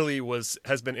 but Tilly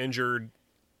has been injured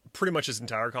pretty much his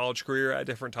entire college career at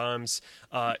different times.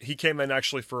 He came in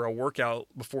actually for a workout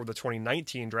before the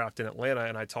 2019 draft in Atlanta,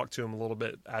 and I talked to him a little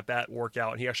bit at that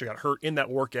workout, and he actually got hurt in that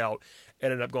workout,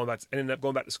 ended up going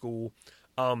back to school.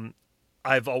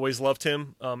 I've always loved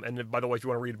him. And by the way, if you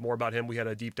want to read more about him, we had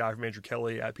a deep dive from Andrew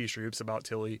Kelly at Peachtree Hoops about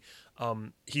Tilly.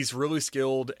 He's really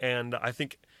skilled, and I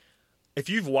think if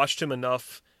you've watched him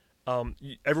enough,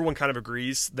 everyone kind of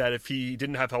agrees that if he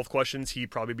didn't have health questions,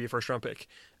 he'd probably be a first-round pick.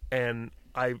 And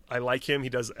I like him. He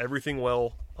does everything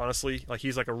well, honestly. Like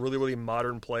he's like a really, really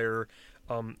modern player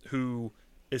who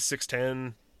is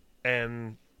 6'10",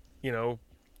 and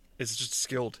is just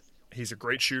skilled. He's a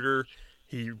great shooter.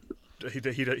 He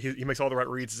makes all the right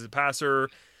reads as a passer.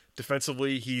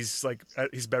 Defensively, he's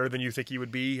better than you think he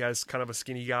would be as kind of a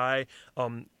skinny guy.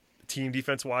 Team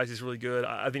defense wise, he's really good.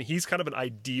 I think he's kind of an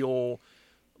ideal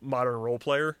modern role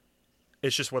player.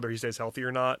 It's just whether he stays healthy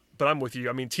or not. But I'm with you.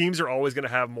 I mean, teams are always going to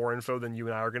have more info than you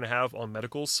and I are going to have on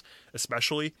medicals,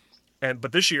 especially.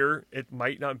 But this year, it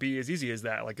might not be as easy as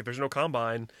that. Like if there's no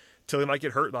combine, Tilly might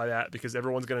get hurt by that because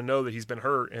everyone's going to know that he's been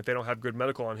hurt. And if they don't have good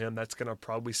medical on him, that's going to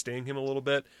probably sting him a little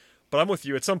bit. But I'm with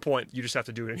you. At some point, you just have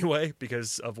to do it anyway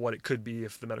because of what it could be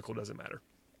if the medical doesn't matter.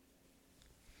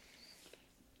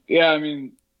 Yeah, I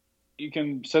mean, you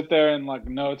can sit there and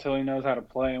know Tilly knows how to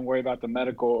play and worry about the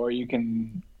medical, or you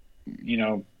can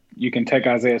take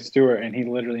Isaiah Stewart and he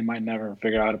literally might never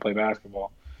figure out how to play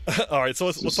basketball. All right, so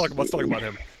let's talk about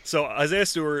him. So Isaiah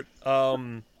Stewart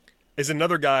is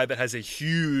another guy that has a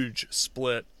huge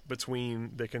split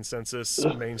between the consensus,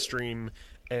 mainstream,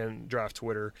 and draft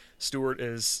Twitter. Stewart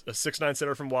is a 6'9"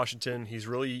 center from Washington. He's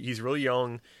really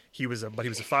young. But he was a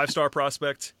 5-star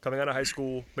prospect coming out of high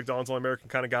school. McDonald's All-American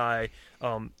kind of guy.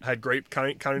 Had great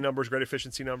counting numbers, great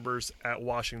efficiency numbers at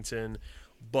Washington,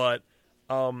 but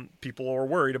people are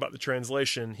worried about the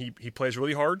translation. He plays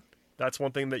really hard. That's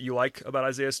one thing that you like about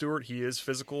Isaiah Stewart. He is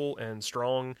physical and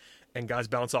strong, and guys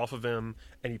bounce off of him,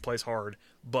 and he plays hard.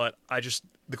 But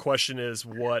the question is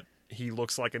what he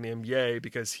looks like in the NBA,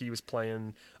 because he was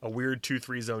playing a weird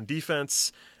 2-3 zone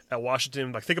defense at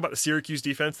Washington. Think about the Syracuse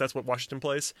defense. That's what Washington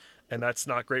plays, and that's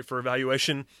not great for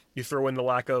evaluation. You throw in the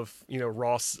lack of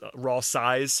raw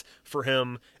size for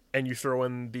him, and you throw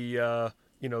in the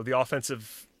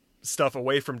offensive stuff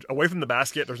away from the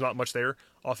basket. There's not much there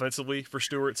offensively for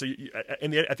Stewart. So at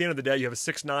the end of the day, you have a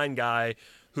 6'9" guy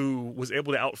who was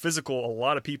able to out physical a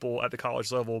lot of people at the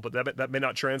college level, but that may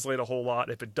not translate a whole lot.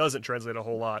 If it doesn't translate a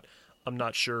whole lot, I'm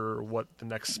not sure what the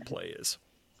next play is.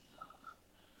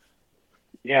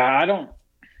 Yeah,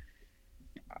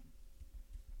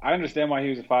 I understand why he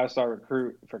was a 5-star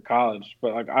recruit for college,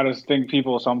 but like I just think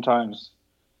people sometimes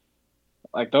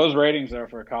like those ratings are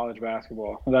for college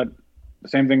basketball. That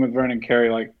same thing with Vernon Carey,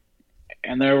 like,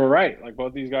 and they were right. Like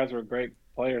both these guys were great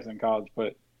players in college,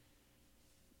 but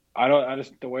I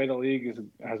just the way the league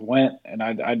has went, and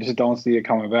I just don't see it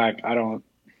coming back. I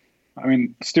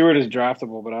mean, Stewart is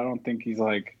draftable, but I don't think he's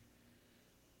like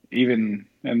even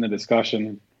in the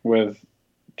discussion with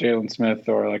Jalen Smith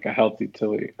or like a healthy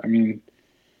Tilly. I mean,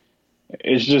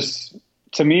 it's just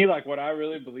to me like what I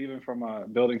really believe in from a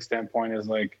building standpoint is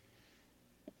like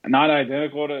not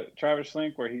identical to Travis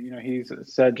Schlenk, where he's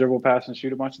said dribble, pass, and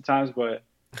shoot a bunch of times, but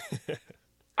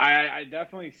I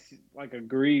definitely like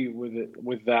agree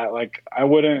with that. Like I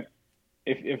wouldn't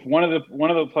if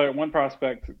one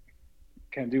prospect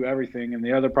can do everything and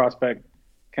the other prospect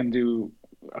can do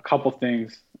a couple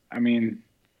things. I mean,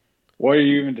 what are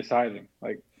you even deciding?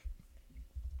 Like,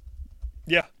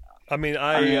 yeah, I mean,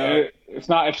 it's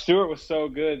not if Stewart was so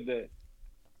good that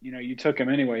you took him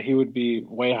anyway, he would be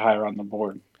way higher on the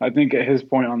board. I think at his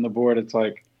point on the board, it's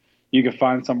like you could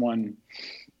find someone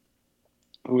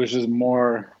who is just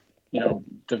more,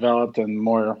 developed and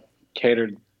more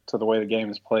catered to the way the game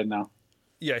is played now.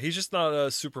 Yeah, he's just not a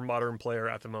super modern player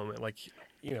at the moment. Like,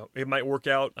 it might work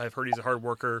out. I've heard he's a hard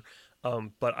worker,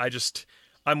 but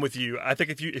I'm with you. I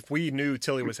think if we knew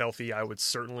Tilly was healthy, I would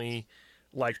certainly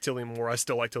like Tilly more. I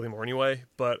still like Tilly more anyway,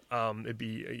 but it'd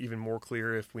be even more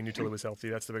clear if we knew Tilly was healthy.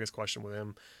 That's the biggest question with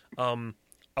him.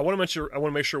 I want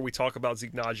to make sure we talk about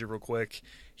Zeke Nnaji real quick.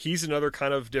 He's another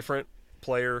kind of different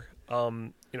player.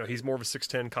 He's more of a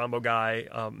 6'10" combo guy,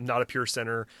 not a pure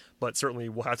center, but certainly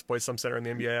will have to play some center in the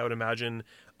NBA, I would imagine.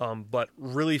 But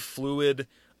really fluid,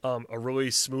 a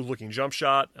really smooth-looking jump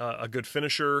shot, a good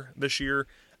finisher this year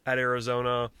at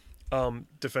Arizona.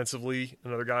 Defensively,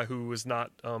 another guy who has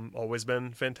not always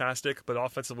been fantastic, but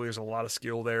offensively there's a lot of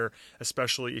skill there,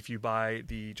 especially if you buy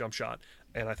the jump shot.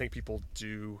 And I think people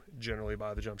do generally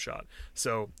buy the jump shot.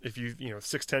 So if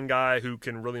 6'10" guy who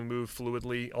can really move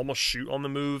fluidly, almost shoot on the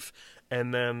move,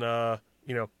 and then not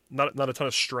a ton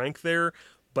of strength there,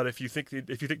 but if you think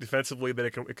defensively that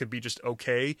it could be just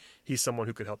okay, he's someone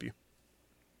who could help you.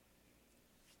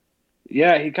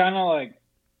 Yeah, he kind of like,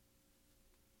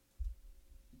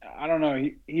 I don't know.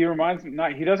 He reminds me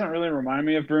he doesn't really remind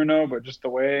me of Bruno, but just the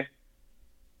way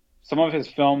some of his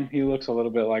film, he looks a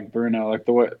little bit like Bruno. Like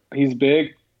the way he's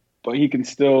big, but he can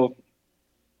do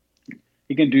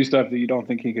stuff that you don't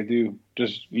think he could do.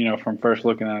 Just from first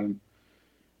looking at him.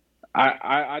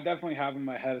 I definitely have him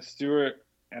ahead of Stewart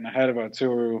and ahead of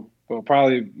Oturu. But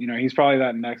probably he's probably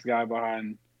that next guy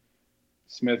behind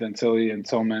Smith and Tilly and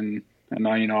Tillman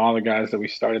and all the guys that we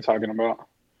started talking about.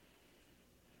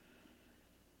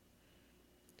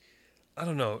 I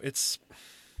don't know.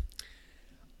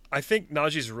 I think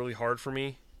Nnaji's really hard for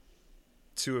me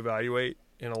to evaluate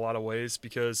in a lot of ways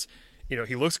because,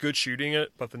 he looks good shooting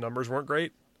it, but the numbers weren't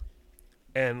great.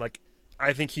 And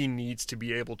I think he needs to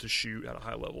be able to shoot at a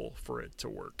high level for it to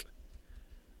work.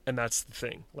 And that's the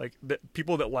thing. Like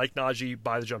people that like Nnaji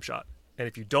buy the jump shot. And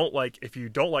if you don't like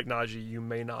Nnaji, you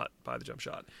may not buy the jump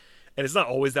shot. And it's not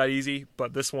always that easy,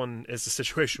 but this one is a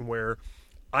situation where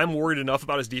I'm worried enough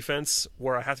about his defense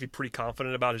where I have to be pretty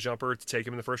confident about his jumper to take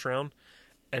him in the first round.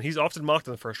 And he's often mocked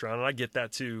in the first round, and I get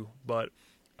that too. But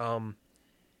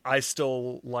I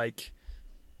still like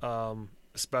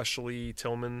especially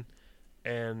Tillman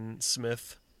and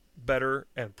Smith better,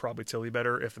 and probably Tilly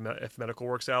better if medical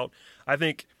works out. I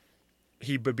think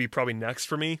he would be probably next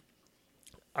for me.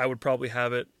 I would probably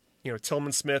have it,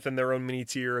 Tillman, Smith in their own mini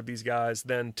tier of these guys,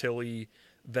 then Tilly,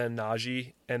 then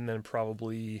Nnaji, and then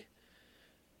probably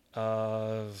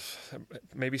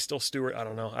maybe still Stewart. I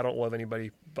don't know. I don't love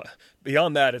anybody, but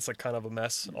beyond that, it's kind of a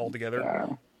mess altogether.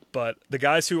 Yeah. But the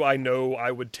guys who I know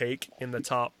I would take in the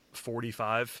top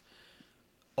 45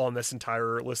 on this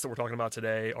entire list that we're talking about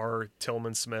today are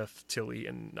Tillman, Smith, Tilly,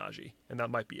 and Nnaji, and that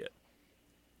might be it.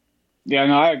 Yeah,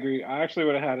 no, I agree. I actually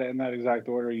would have had it in that exact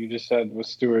order you just said with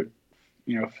Stewart,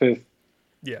 fifth.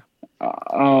 Yeah.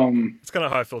 It's kind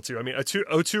of how I feel too. I mean,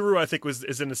 Oturu I think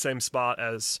is in the same spot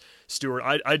as Stewart.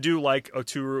 I do like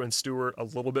Oturu and Stewart a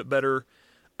little bit better,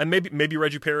 and maybe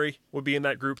Reggie Perry would be in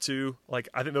that group too.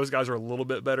 I think those guys are a little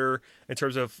bit better in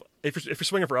terms of if you're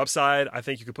swinging for upside. I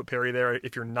think you could put Perry there.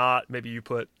 If you're not, maybe you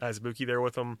put Azubuike there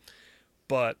with them.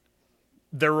 But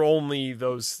there are only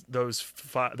those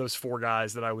four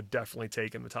guys that I would definitely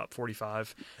take in the top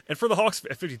 45. And for the Hawks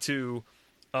at 52.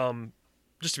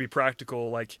 just to be practical,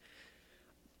 like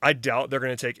I doubt they're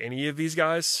going to take any of these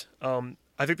guys.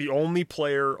 I think the only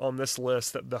player on this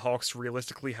list that the Hawks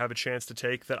realistically have a chance to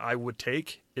take that I would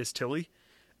take is Tilly,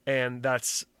 and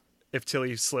that's if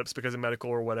Tilly slips because of medical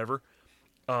or whatever.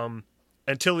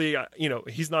 And Tilly,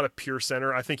 he's not a pure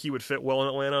center. I think he would fit well in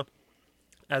Atlanta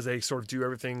as a sort of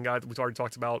do-everything guy that we've already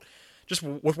talked about. Just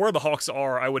with where the Hawks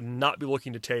are, I would not be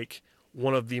looking to take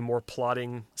one of the more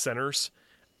plotting centers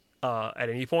at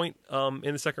any point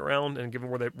in the second round. And given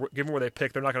where they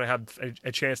pick, they're not going to have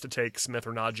a chance to take Smith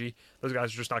or Najee. Those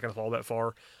guys are just not going to fall that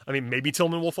far. I mean, maybe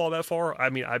Tillman will fall that far. I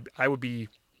mean, I would be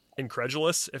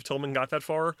incredulous if Tillman got that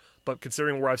far, but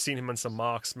considering where I've seen him in some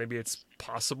mocks, maybe it's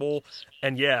possible.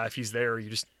 And yeah, if he's there,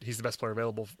 he's the best player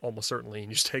available almost certainly, and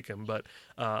you just take him. But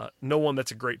no one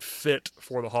that's a great fit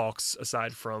for the Hawks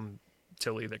aside from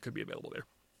Tilly that could be available there.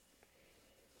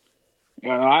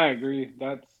 Yeah, I agree.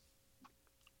 I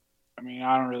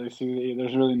don't really see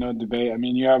there's really no debate. I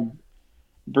mean, you have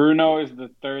Bruno is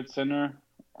the third center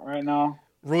right now.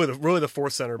 Really the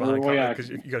fourth center behind Collins, because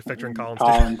you got to factor in Collins.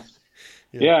 Too.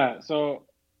 Yeah, so,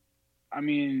 I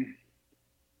mean,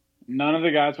 none of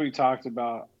the guys we talked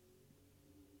about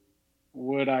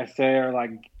would I say are,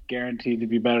 like, guaranteed to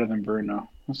be better than Bruno.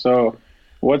 So,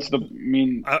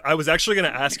 I was actually going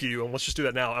to ask you, and let's just do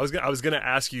that now. I was going to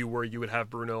ask you where you would have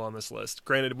Bruno on this list.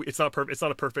 Granted, it's not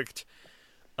a perfect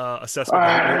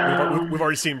assessment. We've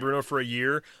already seen Bruno for a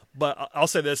year, but I'll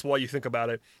say this while you think about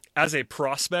it. As a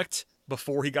prospect,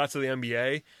 before he got to the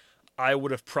NBA, I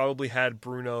would have probably had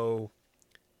Bruno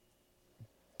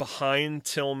behind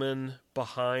Tillman,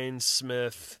 behind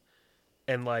Smith,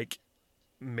 and like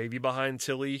maybe behind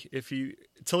Tilly.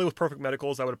 Tilly with perfect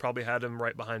medicals, I would have probably had him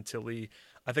right behind Tilly.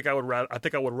 I think I would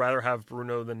rather have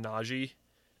Bruno than Najee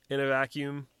in a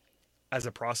vacuum as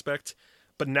a prospect.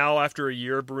 But now after a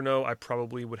year, Bruno, I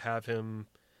probably would have him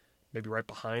maybe right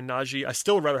behind Najee. I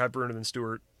still would rather have Bruno than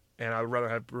Stewart, and I would rather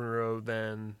have Bruno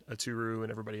than Aturu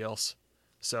and everybody else.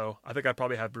 So I think I'd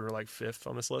probably have Bruno like fifth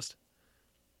on this list.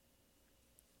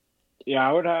 Yeah,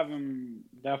 I would have him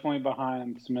definitely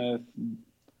behind Smith.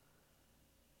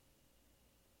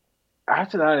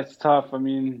 After that, it's tough. I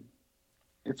mean,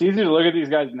 it's easy to look at these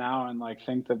guys now and like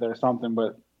think that there's something,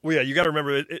 but well, yeah, you got to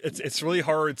remember it's really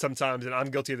hard sometimes, and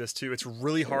I'm guilty of this too. It's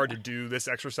really hard to do this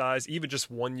exercise, even just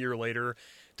 1 year later,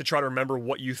 to try to remember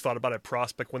what you thought about a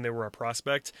prospect when they were a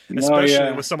prospect,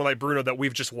 especially with someone like Bruno that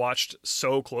we've just watched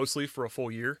so closely for a full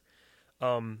year.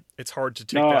 It's hard to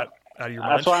take that out of your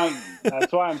mind.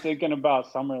 That's why I'm thinking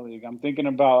about Summer League. I'm thinking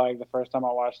about like the first time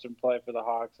I watched him play for the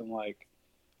Hawks, and like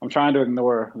I'm trying to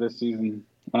ignore this season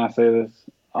when I say this.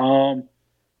 I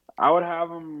would have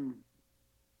him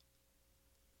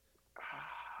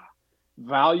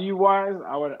value wise.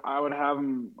 I would have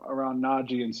him around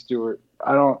Najee and Stewart.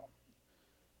 I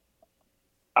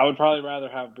would probably rather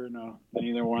have Bruno than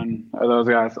either one of those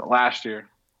guys last year.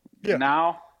 Yeah.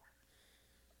 Now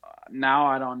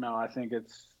I don't know. I think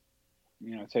it's,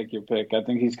 take your pick. I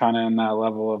think he's kind of in that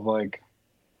level of like,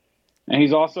 and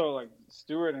he's also like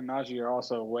Stewart and Najee are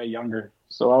also way younger.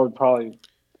 So I would probably.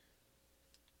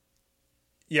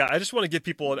 Yeah, I just want to give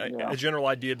people a general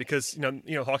idea because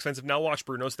Hawks fans have now watched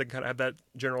Bruno, so they can kind of have that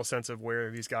general sense of where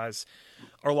these guys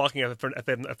are locking up if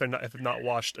they've not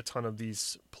watched a ton of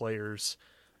these players.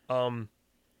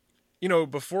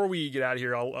 Before we get out of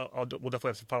here, we'll definitely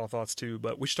have some final thoughts too.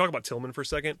 But we should talk about Tillman for a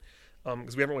second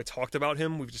because we haven't really talked about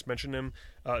him. We've just mentioned him.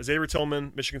 Xavier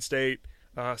Tillman, Michigan State,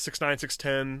 6'9",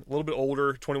 6'10", a little bit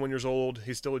older, 21 years old.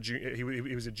 He's still a junior.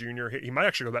 He was a junior. He might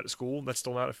actually go back to school. That's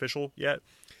still not official yet.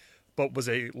 But was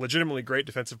a legitimately great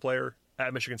defensive player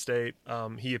at Michigan State.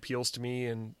 He appeals to me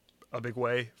in a big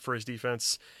way for his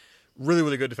defense. Really,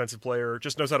 really good defensive player.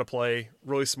 Just knows how to play.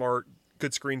 Really smart.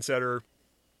 Good screen setter.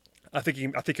 I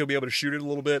think he'll be able to shoot it a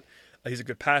little bit. He's a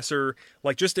good passer.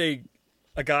 Like just a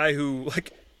guy who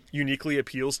like uniquely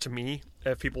appeals to me.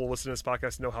 If people listen to this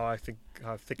podcast know how I think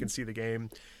and see the game.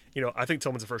 I think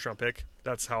Tillman's a first round pick.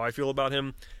 That's how I feel about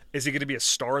him. Is he going to be a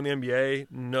star in the NBA?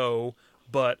 No,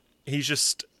 but he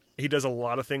does a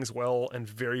lot of things well and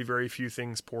very, very few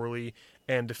things poorly.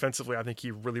 And defensively, I think he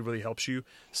really, really helps you.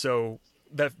 So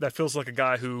that feels like a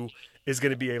guy who is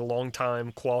going to be a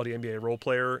long-time quality NBA role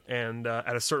player. And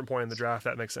at a certain point in the draft,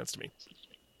 that makes sense to me.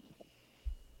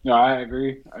 No, I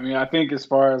agree. I mean, I think as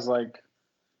far as like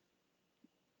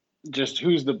just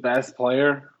who's the best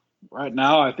player right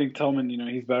now, I think Tillman,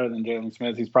 he's better than Jalen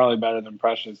Smith. He's probably better than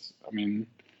Precious. I mean,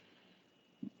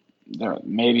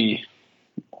 maybe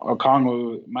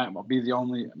Okongwu might be the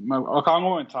only.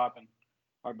 Okongwu and Toppin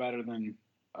are better than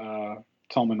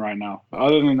Tillman right now. But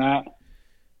other than that,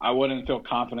 I wouldn't feel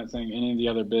confident saying any of the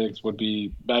other bigs would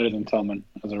be better than Tillman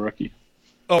as a rookie.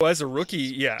 Oh, as a rookie,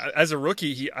 yeah. As a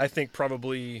rookie, I think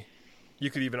probably you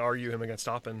could even argue him against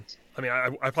Toppin. I mean,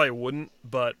 I probably wouldn't,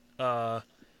 but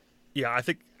yeah, I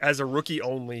think as a rookie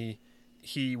only,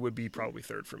 he would be probably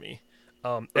third for me.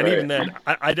 And even Right. then,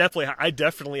 I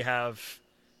definitely have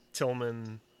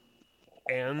Tillman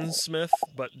and Smith,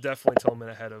 but definitely Tillman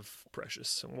ahead of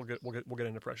Precious, and we'll get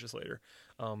into Precious later.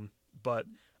 But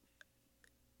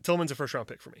Tillman's a first round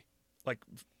pick for me. Like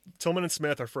Tillman and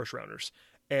Smith are first rounders,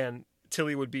 and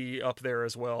Tilly would be up there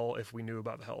as well if we knew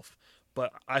about the health.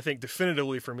 But I think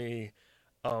definitively for me,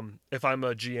 if I'm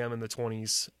a GM in the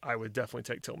 20s, I would definitely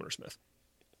take Tillman or Smith.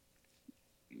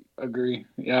 Agree.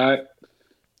 Yeah,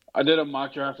 I did a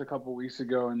mock draft a couple weeks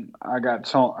ago, and I got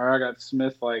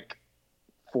Smith like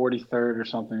 43rd or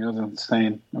something. It was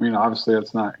insane. I mean, obviously,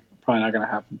 it's probably not going to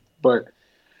happen. But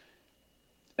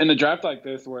in a draft like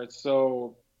this, where it's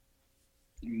so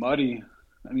muddy,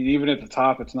 I mean, even at the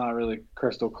top, it's not really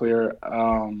crystal clear.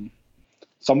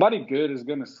 Somebody good is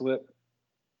going to slip.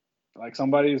 Like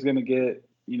somebody is going to get,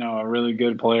 a really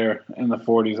good player in the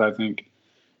 40s, I think,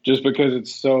 just because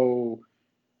it's so.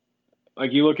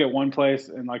 Like you look at one place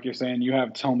and like you're saying, you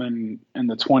have Tillman in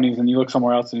the 20s, and you look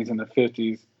somewhere else and he's in the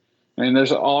 50s. I mean,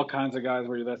 there's all kinds of guys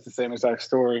where that's the same exact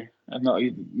story.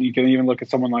 And you can even look at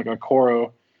someone like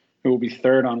Okoro, who will be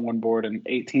third on one board and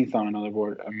 18th on another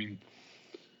board. I mean,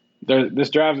 this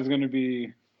draft is going to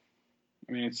be.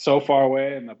 I mean, it's so far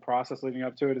away, and the process leading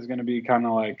up to it is going to be kind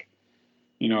of like,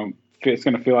 it's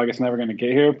going to feel like it's never going to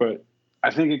get here. But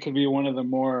I think it could be one of the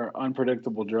more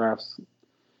unpredictable drafts.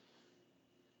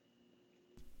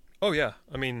 Oh yeah,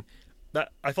 I mean,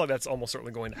 I thought that's almost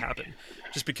certainly going to happen,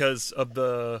 just because of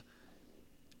the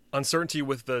uncertainty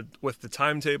with the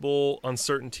timetable,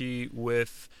 uncertainty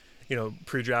with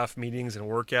pre-draft meetings and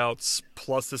workouts,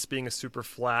 plus this being a super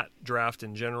flat draft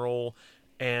in general,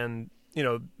 and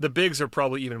the bigs are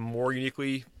probably even more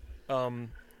uniquely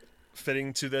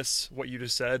fitting to this, what you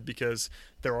just said, because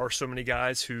there are so many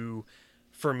guys who,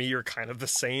 for me, are kind of the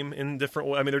same in different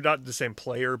ways. I mean, they're not the same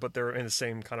player, but they're in the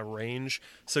same kind of range.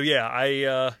 So yeah,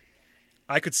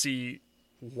 I could see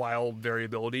wild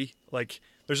variability. Like,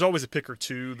 there's always a pick or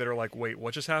two that are like, wait,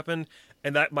 what just happened?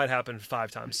 And that might happen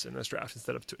 5 times in this draft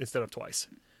instead of twice.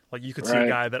 Like, you could see a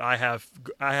guy that I have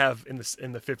in the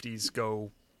 50s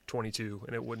go 22,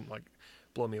 and it wouldn't like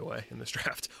blow me away in this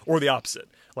draft, or the opposite.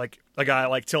 Like a guy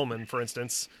like Tillman, for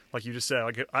instance, like you just said,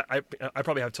 like I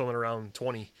probably have Tillman around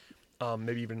 20.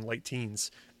 Maybe even late teens,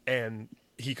 and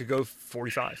he could go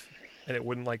 45, and it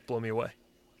wouldn't like blow me away,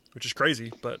 which is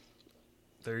crazy, but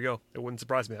there you go. It wouldn't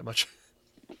surprise me that much.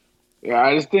 Yeah,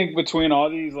 I just think between all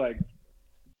these,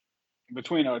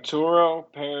 between Arturo,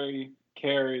 Perry,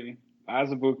 Carey,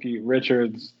 Azubuike,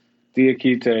 Richards,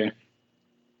 Diakite,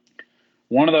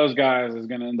 one of those guys is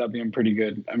going to end up being pretty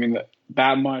good. I mean,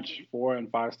 that much 4-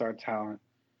 and 5-star talent.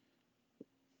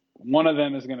 One of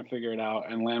them is going to figure it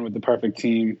out and land with the perfect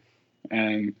team.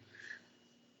 And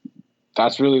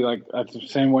that's really that's the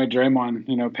same way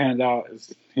Draymond, panned out.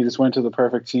 He just went to the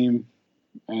perfect team.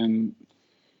 And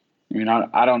I mean,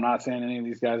 I'm not saying any of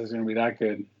these guys is going to be that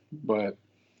good, but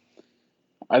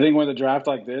I think with a draft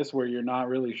like this, where you're not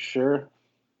really sure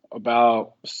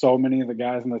about so many of the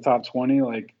guys in the top 20,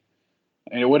 and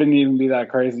it wouldn't even be that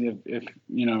crazy if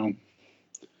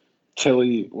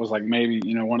Tilly was maybe,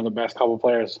 one of the best couple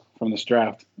players from this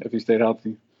draft if he stayed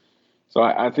healthy. So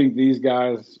I think these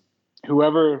guys,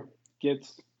 whoever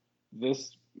gets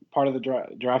this part of the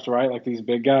draft right, like these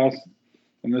big guys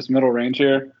in this middle range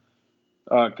here,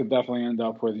 could definitely end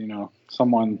up with,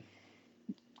 someone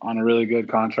on a really good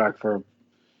contract for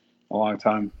a long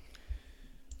time.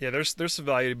 Yeah, there's some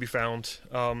value to be found.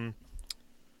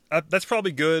 That's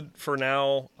probably good for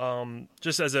now.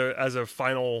 Just as a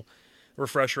final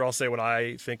refresher, I'll say what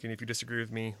I think, and if you disagree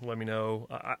with me, let me know.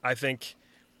 I think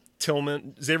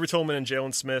Xavier Tillman and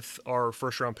Jalen Smith are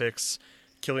first-round picks.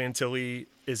 Killian Tilly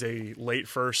is a late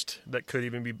first that could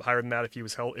even be higher than that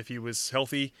if he was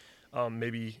healthy,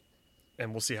 maybe,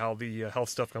 and we'll see how the health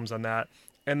stuff comes on that.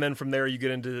 And then from there you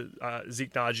get into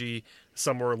Zeke Naji,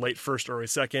 somewhere late first or a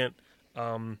second,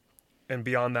 and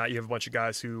beyond that you have a bunch of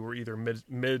guys who were either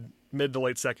mid to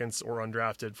late seconds or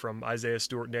undrafted, from Isaiah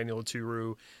Stewart, Daniel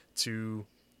Oturu to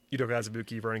Udoka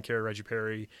Azubuike, Vernon Carey, Reggie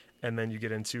Perry. And then you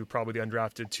get into probably the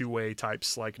undrafted two-way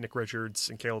types like Nick Richards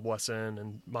and Caleb Wesson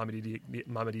and Mamadi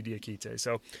Diakite.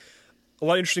 So a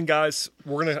lot of interesting guys.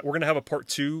 We're gonna have a part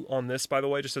 2 on this, by the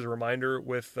way, just as a reminder,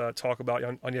 with talk about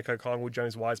Onyeka Okongwu,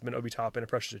 James Wiseman, Obi Toppin, and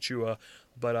Precious Achiuwa.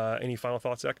 But any final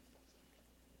thoughts, Zach?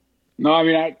 No, I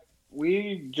mean,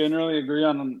 we generally agree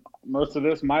on most of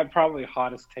this. My probably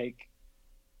hottest take,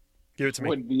 give it to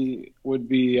me, would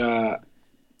be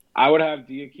I would have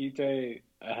Diakite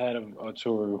ahead of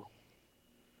Oturu.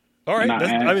 All right,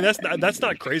 that's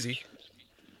not crazy.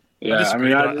 Yeah,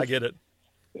 I get it.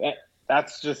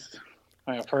 That's just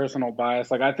a personal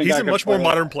bias. Like I think he's a much more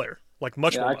modern player. Like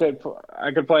much more. I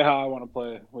could play how I want to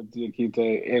play with Diakite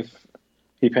if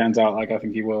he pans out like I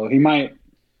think he will. He might,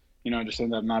 just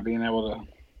end up not being able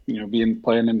to,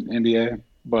 playing in NBA.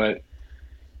 But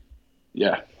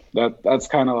yeah, that's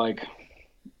kind of like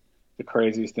the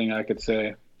craziest thing I could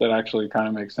say that actually kind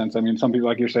of makes sense. I mean, some people,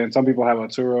 like you're saying, some people have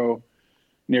Oturu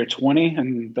near 20,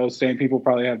 and those same people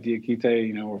probably have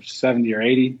Diakite, or 70 or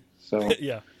 80. So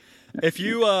yeah. If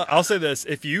you, I'll say this: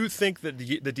 if you think that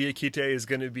the Diakite is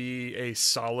going to be a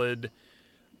solid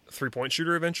 3-point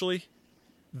shooter eventually,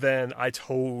 then I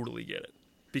totally get it,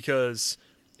 because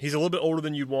he's a little bit older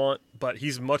than you'd want, but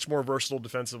he's much more versatile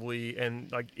defensively,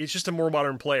 and like it's just a more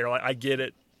modern player. Like I get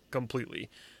it completely.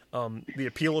 The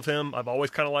appeal of him, I've always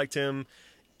kind of liked him.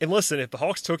 And listen, if the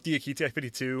Hawks took Diakite at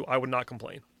 52, I would not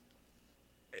complain.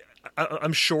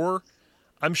 I'm sure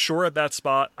at that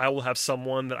spot I will have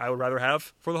someone that I would rather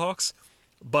have for the Hawks,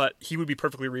 but he would be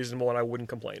perfectly reasonable and I wouldn't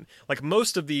complain. Like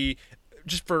most of as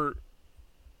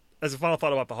a final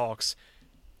thought about the Hawks,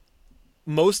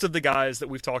 most of the guys that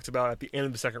we've talked about at the end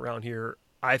of the second round here,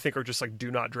 I think are just like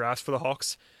do not drafts for the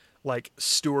Hawks. Like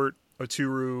Stewart,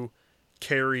 Oturu,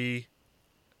 Carey,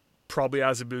 probably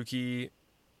Azubuike,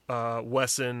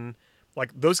 Wesson.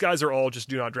 Like those guys are all just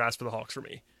do not drafts for the Hawks for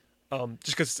me.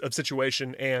 Just because of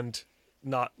situation and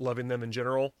not loving them in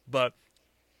general, but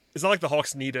it's not like the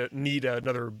Hawks need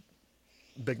another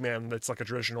big man that's like a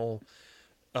traditional,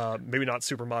 maybe not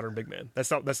super modern big man.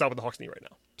 That's not what the Hawks need right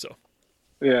now. So,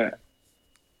 yeah.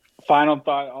 Final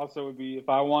thought also would be if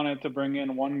I wanted to bring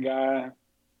in one guy,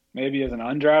 maybe as an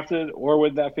undrafted or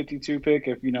with that 52 pick,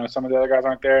 if some of the other guys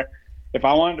aren't there. If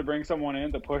I wanted to bring someone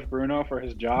in to push Bruno for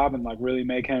his job and like really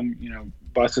make him,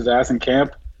 bust his ass in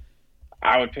camp,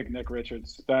 I would pick Nick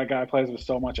Richards. That guy plays with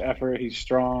so much effort. He's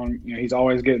strong. He's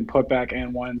always getting put back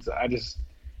and ones.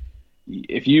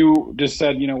 If you just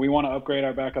said, we want to upgrade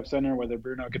our backup center, whether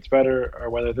Bruno gets better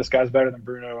or whether this guy's better than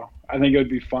Bruno, I think it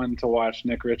would be fun to watch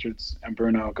Nick Richards and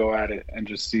Bruno go at it and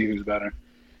just see who's better.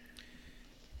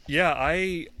 Yeah,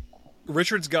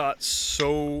 Richards got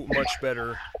so much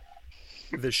better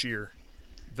this year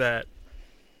that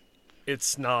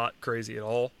it's not crazy at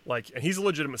all. Like, and he's a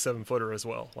legitimate 7-footer as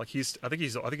well. Like I think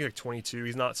he's like 22.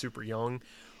 He's not super young,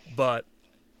 but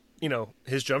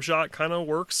his jump shot kind of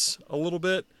works a little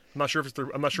bit. I'm not sure if it's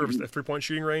 3-point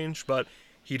shooting range, but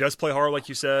he does play hard, like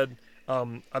you said.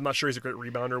 I'm not sure he's a great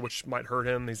rebounder, which might hurt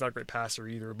him. He's not a great passer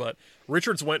either. But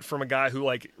Richards went from a guy who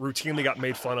like routinely got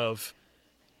made fun of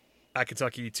at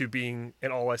Kentucky to being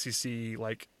an all-SEC,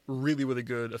 like really, really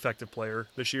good, effective player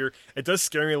this year. It does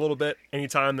scare me a little bit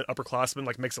anytime that upperclassman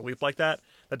like makes a leap like that.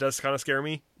 That does kind of scare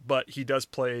me, but he does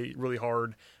play really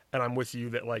hard, and I'm with you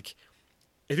that like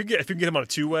if you can get him on a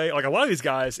two-way, like a lot of these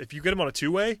guys, if you get him on a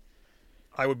two-way,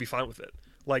 I would be fine with it.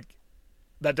 Like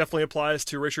that definitely applies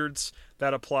to Richards.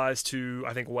 That applies to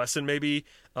I think Wesson maybe,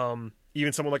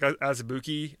 even someone like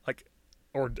Azubuike, like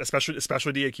or especially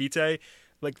Diakite.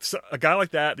 Like a guy like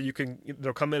that you can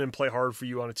come in and play hard for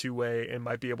you on a two-way and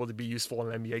might be able to be useful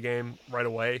in an NBA game right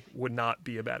away would not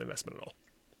be a bad investment at all.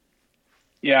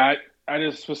 Yeah, I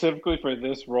just specifically for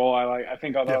this role, I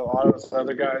think a lot of those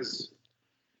other guys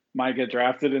might get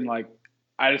drafted, and like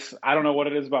I don't know what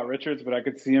it is about Richards, but I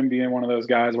could see him being one of those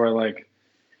guys where like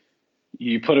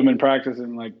you put him in practice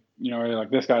and like like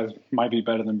this guy might be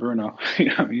better than Bruno.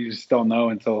 You just don't know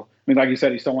until like you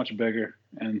said, he's so much bigger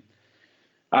and.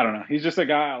 I don't know. He's just a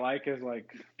guy I like. Is like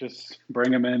just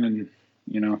bring him in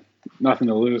and nothing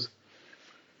to lose.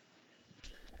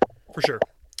 For sure.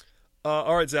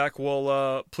 All right, Zach.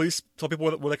 Well, please tell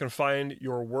people where they can find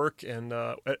your work, and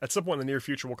at some point in the near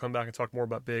future, we'll come back and talk more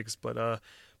about bigs. But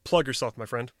plug yourself, my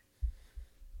friend.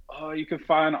 You can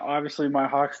find obviously my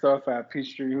Hawk stuff at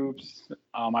Peachtree Hoops.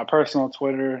 My personal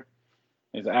Twitter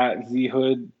is at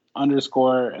zhood_,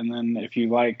 and then if you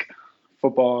like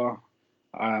football.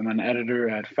 I'm an editor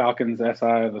at Falcons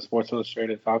SI, the Sports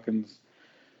Illustrated Falcons.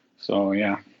 So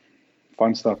yeah,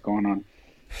 fun stuff going on.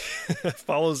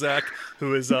 Follow Zach,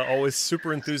 who is always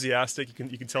super enthusiastic.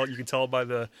 You can tell by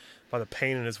the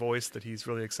pain in his voice that he's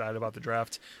really excited about the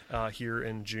draft here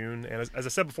in June. And as I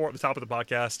said before at the top of the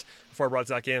podcast, before I brought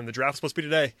Zach in, the draft's supposed to be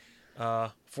today.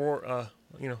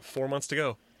 4 months to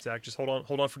go. Zach, just hold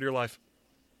on for dear life.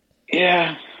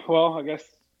 Yeah, well, I guess.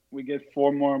 We get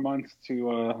 4 more months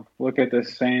to look at the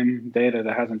same data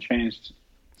that hasn't changed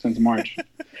since March.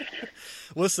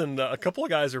 Listen, a couple of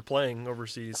guys are playing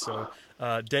overseas. So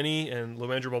Denny and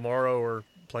Luandro Bolmaro are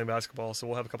playing basketball. So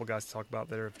we'll have a couple guys to talk about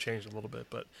that have changed a little bit.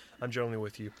 But I'm generally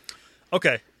with you.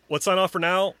 Okay, let's sign off for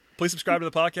now. Please subscribe to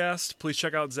the podcast. Please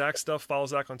check out Zach's stuff. Follow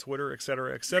Zach on Twitter,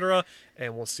 etc., etc.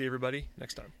 And we'll see everybody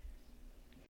next time.